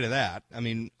lose sight of that. I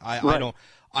mean,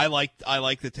 I like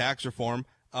the tax reform.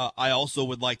 I also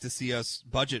would like to see us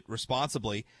budget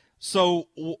responsibly. So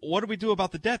what do we do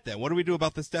about the debt then? What do we do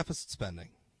about this deficit spending?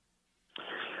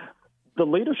 The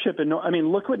leadership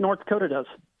look what North Dakota does.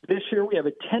 This year we have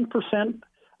a 10%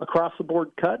 across the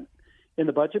board cut in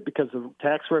the budget because the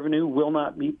tax revenue will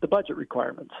not meet the budget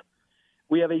requirements.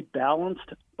 We have a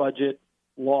balanced budget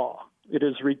law. It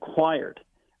is required.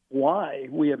 Why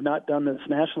we have not done this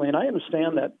nationally, and I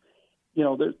understand that,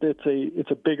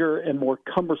 it's a bigger and more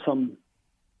cumbersome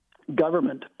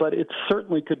government, but it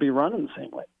certainly could be run in the same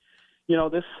way.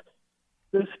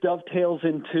 This dovetails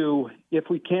into, if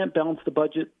we can't balance the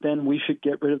budget, then we should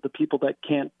get rid of the people that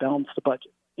can't balance the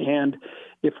budget. And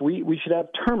if we should have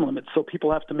term limits so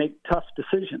people have to make tough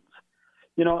decisions.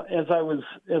 As I was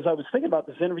thinking about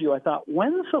this interview, I thought,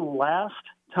 when's the last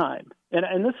time,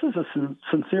 and this is a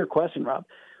sincere question, Rob,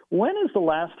 when is the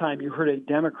last time you heard a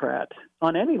Democrat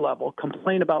on any level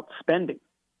complain about spending?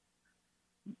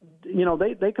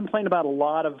 They complain about a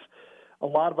lot of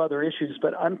other issues,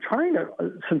 but I'm trying to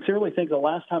sincerely think the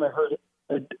last time I heard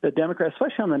a Democrat,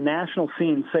 especially on the national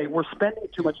scene, say we're spending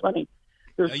too much money.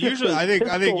 There's usually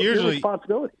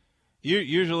irresponsibility.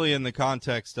 Usually in the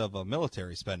context of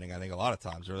military spending, I think a lot of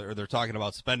times, or they're talking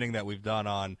about spending that we've done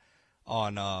on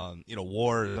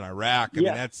wars in Iraq. I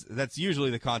mean, that's usually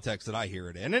the context that I hear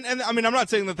it in. And I mean, I'm not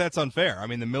saying that that's unfair. I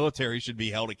mean, the military should be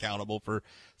held accountable for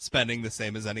spending the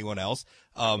same as anyone else.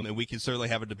 And we can certainly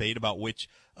have a debate about which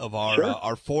of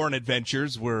our foreign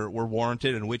adventures were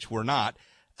warranted and which were not.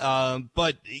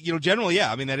 But generally,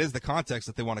 I mean, that is the context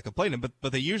that they want to complain in.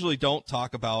 But they usually don't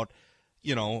talk about,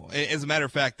 as a matter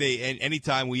of fact,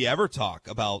 anytime we ever talk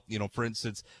about, for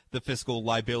instance, the fiscal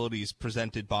liabilities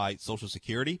presented by Social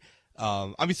Security.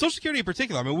 Social Security in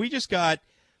particular. I mean, we just got.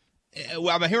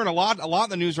 I'm hearing a lot in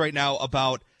the news right now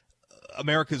about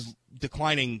America's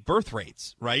declining birth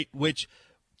rates, right? Which,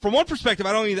 from one perspective,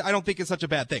 I don't think it's such a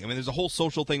bad thing. I mean, there's a whole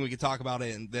social thing we could talk about,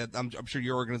 and that I'm sure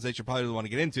your organization probably doesn't want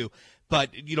to get into.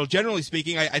 But generally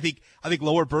speaking, I think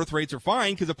lower birth rates are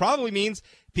fine because it probably means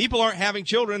people aren't having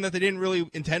children that they didn't really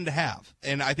intend to have.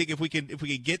 And I think if we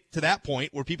could get to that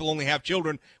point where people only have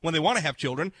children when they want to have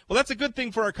children, well, that's a good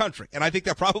thing for our country. And I think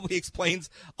that probably explains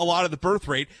a lot of the birth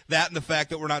rate, that and the fact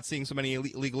that we're not seeing so many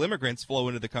illegal immigrants flow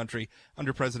into the country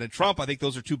under President Trump. I think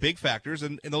those are two big factors,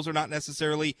 and those are not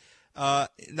necessarily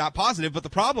not positive. But the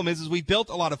problem is we built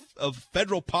a lot of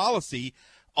federal policy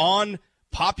on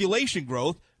population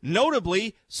growth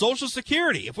notably Social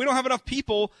Security. If we don't have enough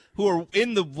people who are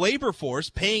in the labor force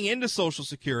paying into Social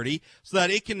Security so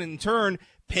that it can in turn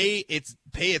pay its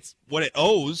what it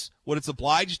owes, what it's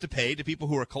obliged to pay to people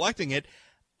who are collecting it,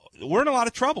 we're in a lot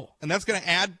of trouble, and that's going to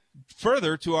add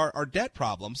further to our debt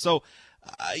problem. So,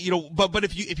 but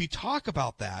if you talk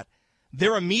about that,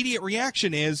 their immediate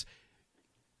reaction is,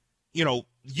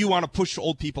 you want to push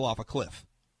old people off a cliff,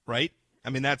 right? I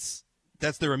mean, that's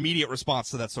their immediate response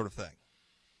to that sort of thing.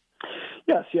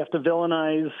 Yes, you have to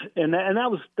villainize, and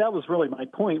that was really my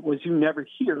point. Was you never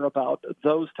hear about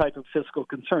those type of fiscal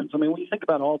concerns. I mean, when you think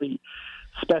about all the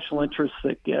special interests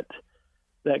that get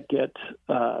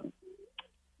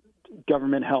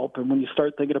government help, and when you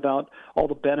start thinking about all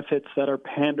the benefits that are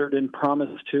pandered and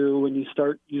promised to, and you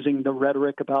start using the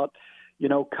rhetoric about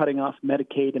cutting off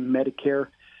Medicaid and Medicare,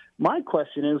 my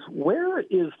question is, where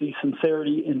is the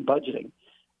sincerity in budgeting?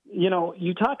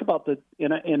 You talk about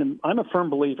and I'm a firm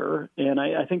believer, and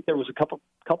I think there was a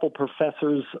couple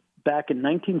professors back in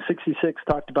 1966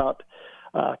 talked about,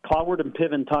 Cloward and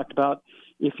Piven talked about,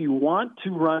 if you want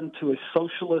to run to a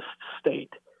socialist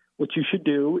state, what you should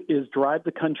do is drive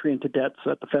the country into debt so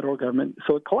that the federal government,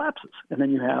 so it collapses, and then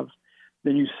you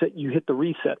hit the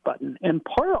reset button. And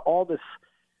part of all this,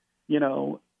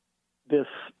 this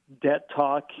debt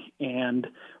talk and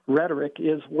rhetoric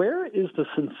is, where is the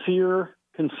sincere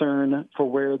concern for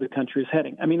where the country is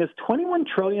heading? I mean, is $21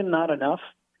 trillion not enough?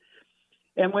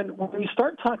 And when you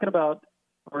start talking about,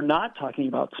 or not talking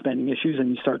about spending issues, and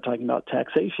you start talking about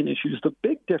taxation issues, the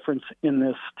big difference in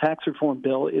this tax reform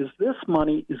bill is this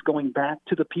money is going back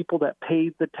to the people that pay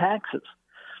the taxes.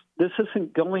 This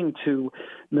isn't going to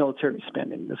military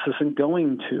spending. This isn't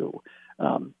going to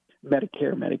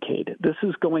Medicare, Medicaid. This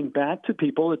is going back to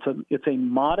people. It's a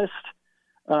modest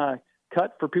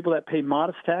cut for people that pay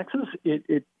modest taxes.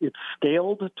 It's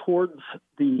scaled towards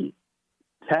the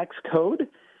tax code.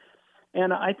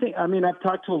 And I've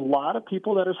talked to a lot of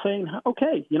people that are saying,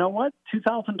 okay, you know what?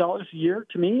 $2,000 a year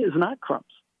to me is not crumbs.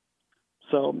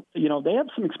 So, they have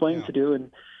some explaining to do,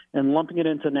 and lumping it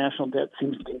into national debt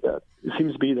seems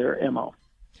to be their MO.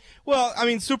 Well, I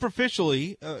mean,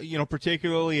 superficially,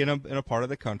 particularly in a part of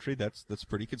the country that's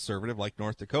pretty conservative, like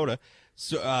North Dakota,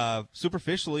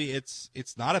 superficially,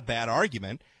 it's not a bad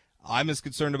argument. I'm as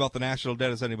concerned about the national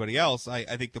debt as anybody else.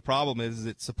 I think the problem is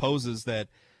it supposes that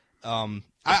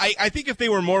I think if they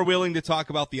were more willing to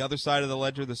talk about the other side of the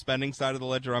ledger, the spending side of the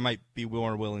ledger, I might be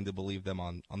more willing to believe them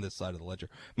on this side of the ledger.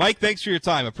 Mike, thanks for your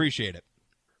time. Appreciate it.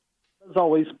 As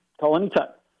always, call anytime.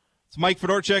 It's Mike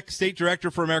Fedorchak, State Director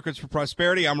for Americans for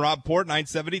Prosperity. I'm Rob Port,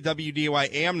 970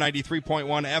 WDY AM, 93.1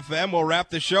 FM. We'll wrap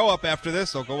the show up after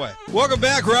this, so go away. Welcome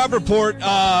back, Rob Report.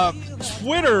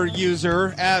 Twitter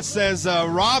user says,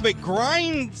 Rob, it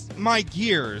grinds my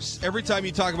gears every time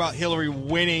you talk about Hillary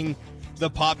winning the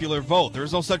popular vote.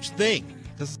 There's no such thing.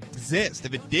 It doesn't exist.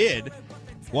 If it did,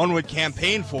 one would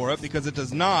campaign for it. Because it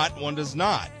does not, one does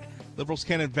not. Liberals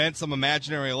can't invent some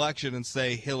imaginary election and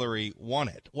say Hillary won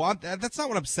it. Well, that's not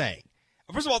what I'm saying.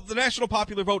 First of all, the national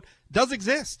popular vote does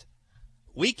exist.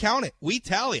 We count it. We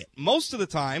tally it. Most of the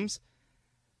times,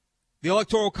 the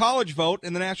Electoral College vote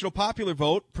and the national popular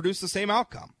vote produce the same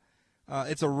outcome.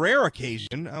 It's a rare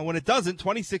occasion. When it doesn't,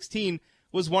 2016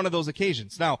 was one of those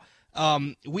occasions. Now,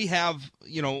 we have,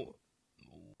 as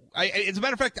a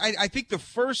matter of fact, I think the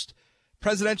first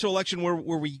presidential election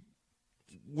where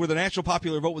the national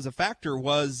popular vote was a factor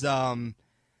was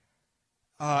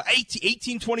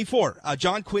 1824.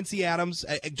 John Quincy Adams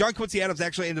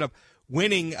actually ended up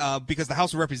winning because the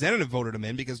House of Representatives voted him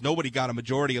in, because nobody got a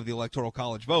majority of the Electoral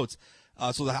College votes.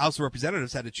 So the House of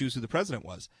Representatives had to choose who the president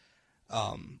was,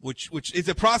 which is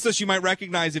a process you might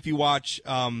recognize if you watch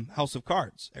House of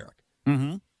Cards, Eric.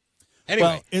 Mm-hmm. Anyway.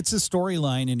 Well, it's a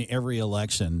storyline in every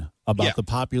election about the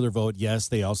popular vote. Yes,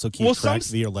 they also keep track of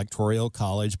the Electoral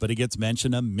College, but it gets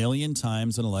mentioned a million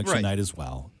times on election night as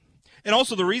well. And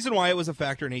also the reason why it was a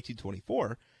factor in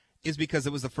 1824 is because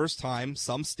it was the first time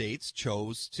some states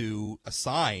chose to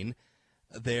assign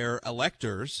their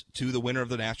electors to the winner of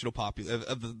the national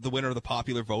the winner of the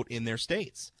popular vote in their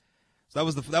states. So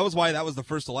that was why that was the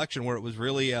first election where it was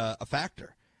really a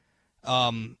factor.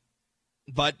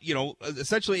 But,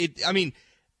 essentially,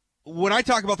 when I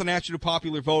talk about the national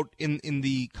popular vote in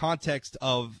the context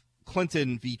of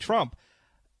Clinton v. Trump,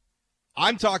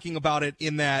 I'm talking about it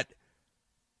in that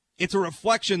it's a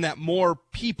reflection that more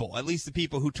people, at least the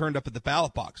people who turned up at the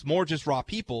ballot box, more just raw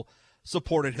people,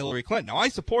 supported Hillary Clinton. Now, I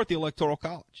support the Electoral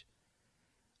College.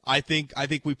 I think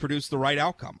we produced the right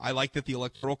outcome. I like that the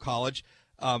Electoral College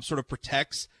sort of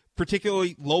protects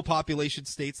particularly low population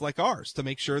states like ours, to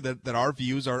make sure that our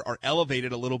views are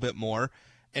elevated a little bit more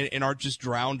and aren't just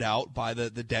drowned out by the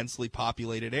densely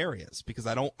populated areas, because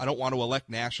I don't want to elect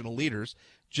national leaders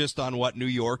just on what New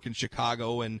York and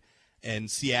Chicago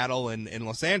and Seattle and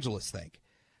Los Angeles think.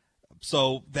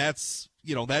 So that's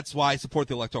why I support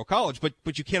the Electoral College.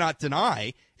 But you cannot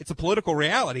deny it's a political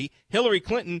reality. Hillary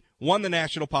Clinton won the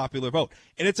national popular vote,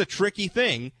 and it's a tricky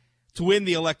thing to win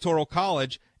the Electoral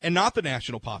College and not the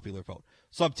national popular vote.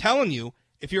 So I'm telling you,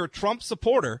 if you're a Trump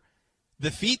supporter,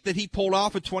 the feat that he pulled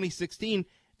off in 2016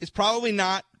 is probably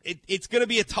not – it's going to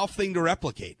be a tough thing to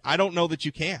replicate. I don't know that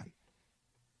you can.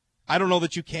 I don't know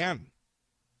that you can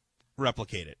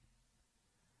replicate it.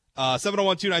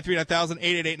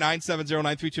 701-293-9000,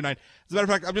 888-970-9329. As a matter of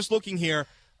fact, I'm just looking here.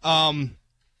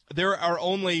 There are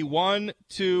only 5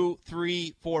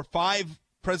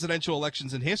 presidential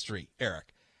elections in history,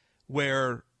 Eric,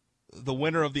 where the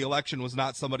winner of the election was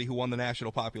not somebody who won the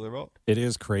national popular vote. It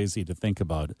is crazy to think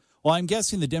about. Well, I'm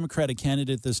guessing the Democratic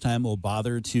candidate this time will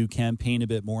bother to campaign a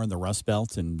bit more in the Rust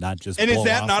Belt and not just blow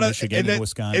off Michigan and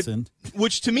Wisconsin.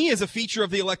 Which to me is a feature of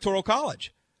the Electoral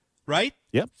College, right?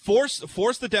 Yep. Force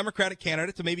the Democratic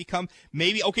candidate to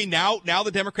now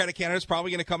the Democratic candidate is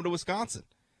probably going to come to Wisconsin.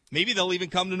 Maybe they'll even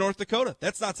come to North Dakota.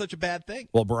 That's not such a bad thing.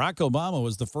 Well, Barack Obama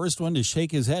was the first one to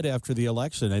shake his head after the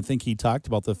election. I think he talked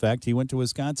about the fact he went to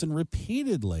Wisconsin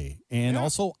repeatedly. And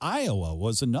also Iowa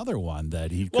was another one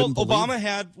that he couldn't believe. Obama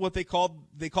had what they called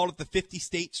it the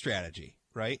 50-state strategy,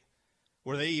 right?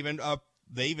 Where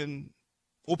President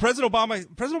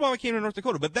Obama came to North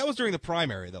Dakota, but that was during the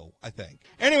primary, though, I think.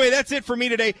 Anyway, that's it for me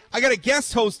today. I got a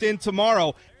guest host in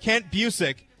tomorrow, Kent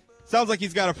Busick. Sounds like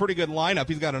he's got a pretty good lineup.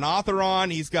 He's got an author on.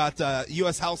 He's got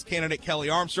U.S. House candidate Kelly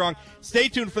Armstrong. Stay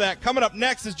tuned for that. Coming up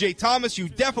next is Jay Thomas. You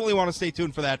definitely want to stay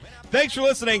tuned for that. Thanks for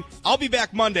listening. I'll be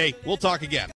back Monday. We'll talk again.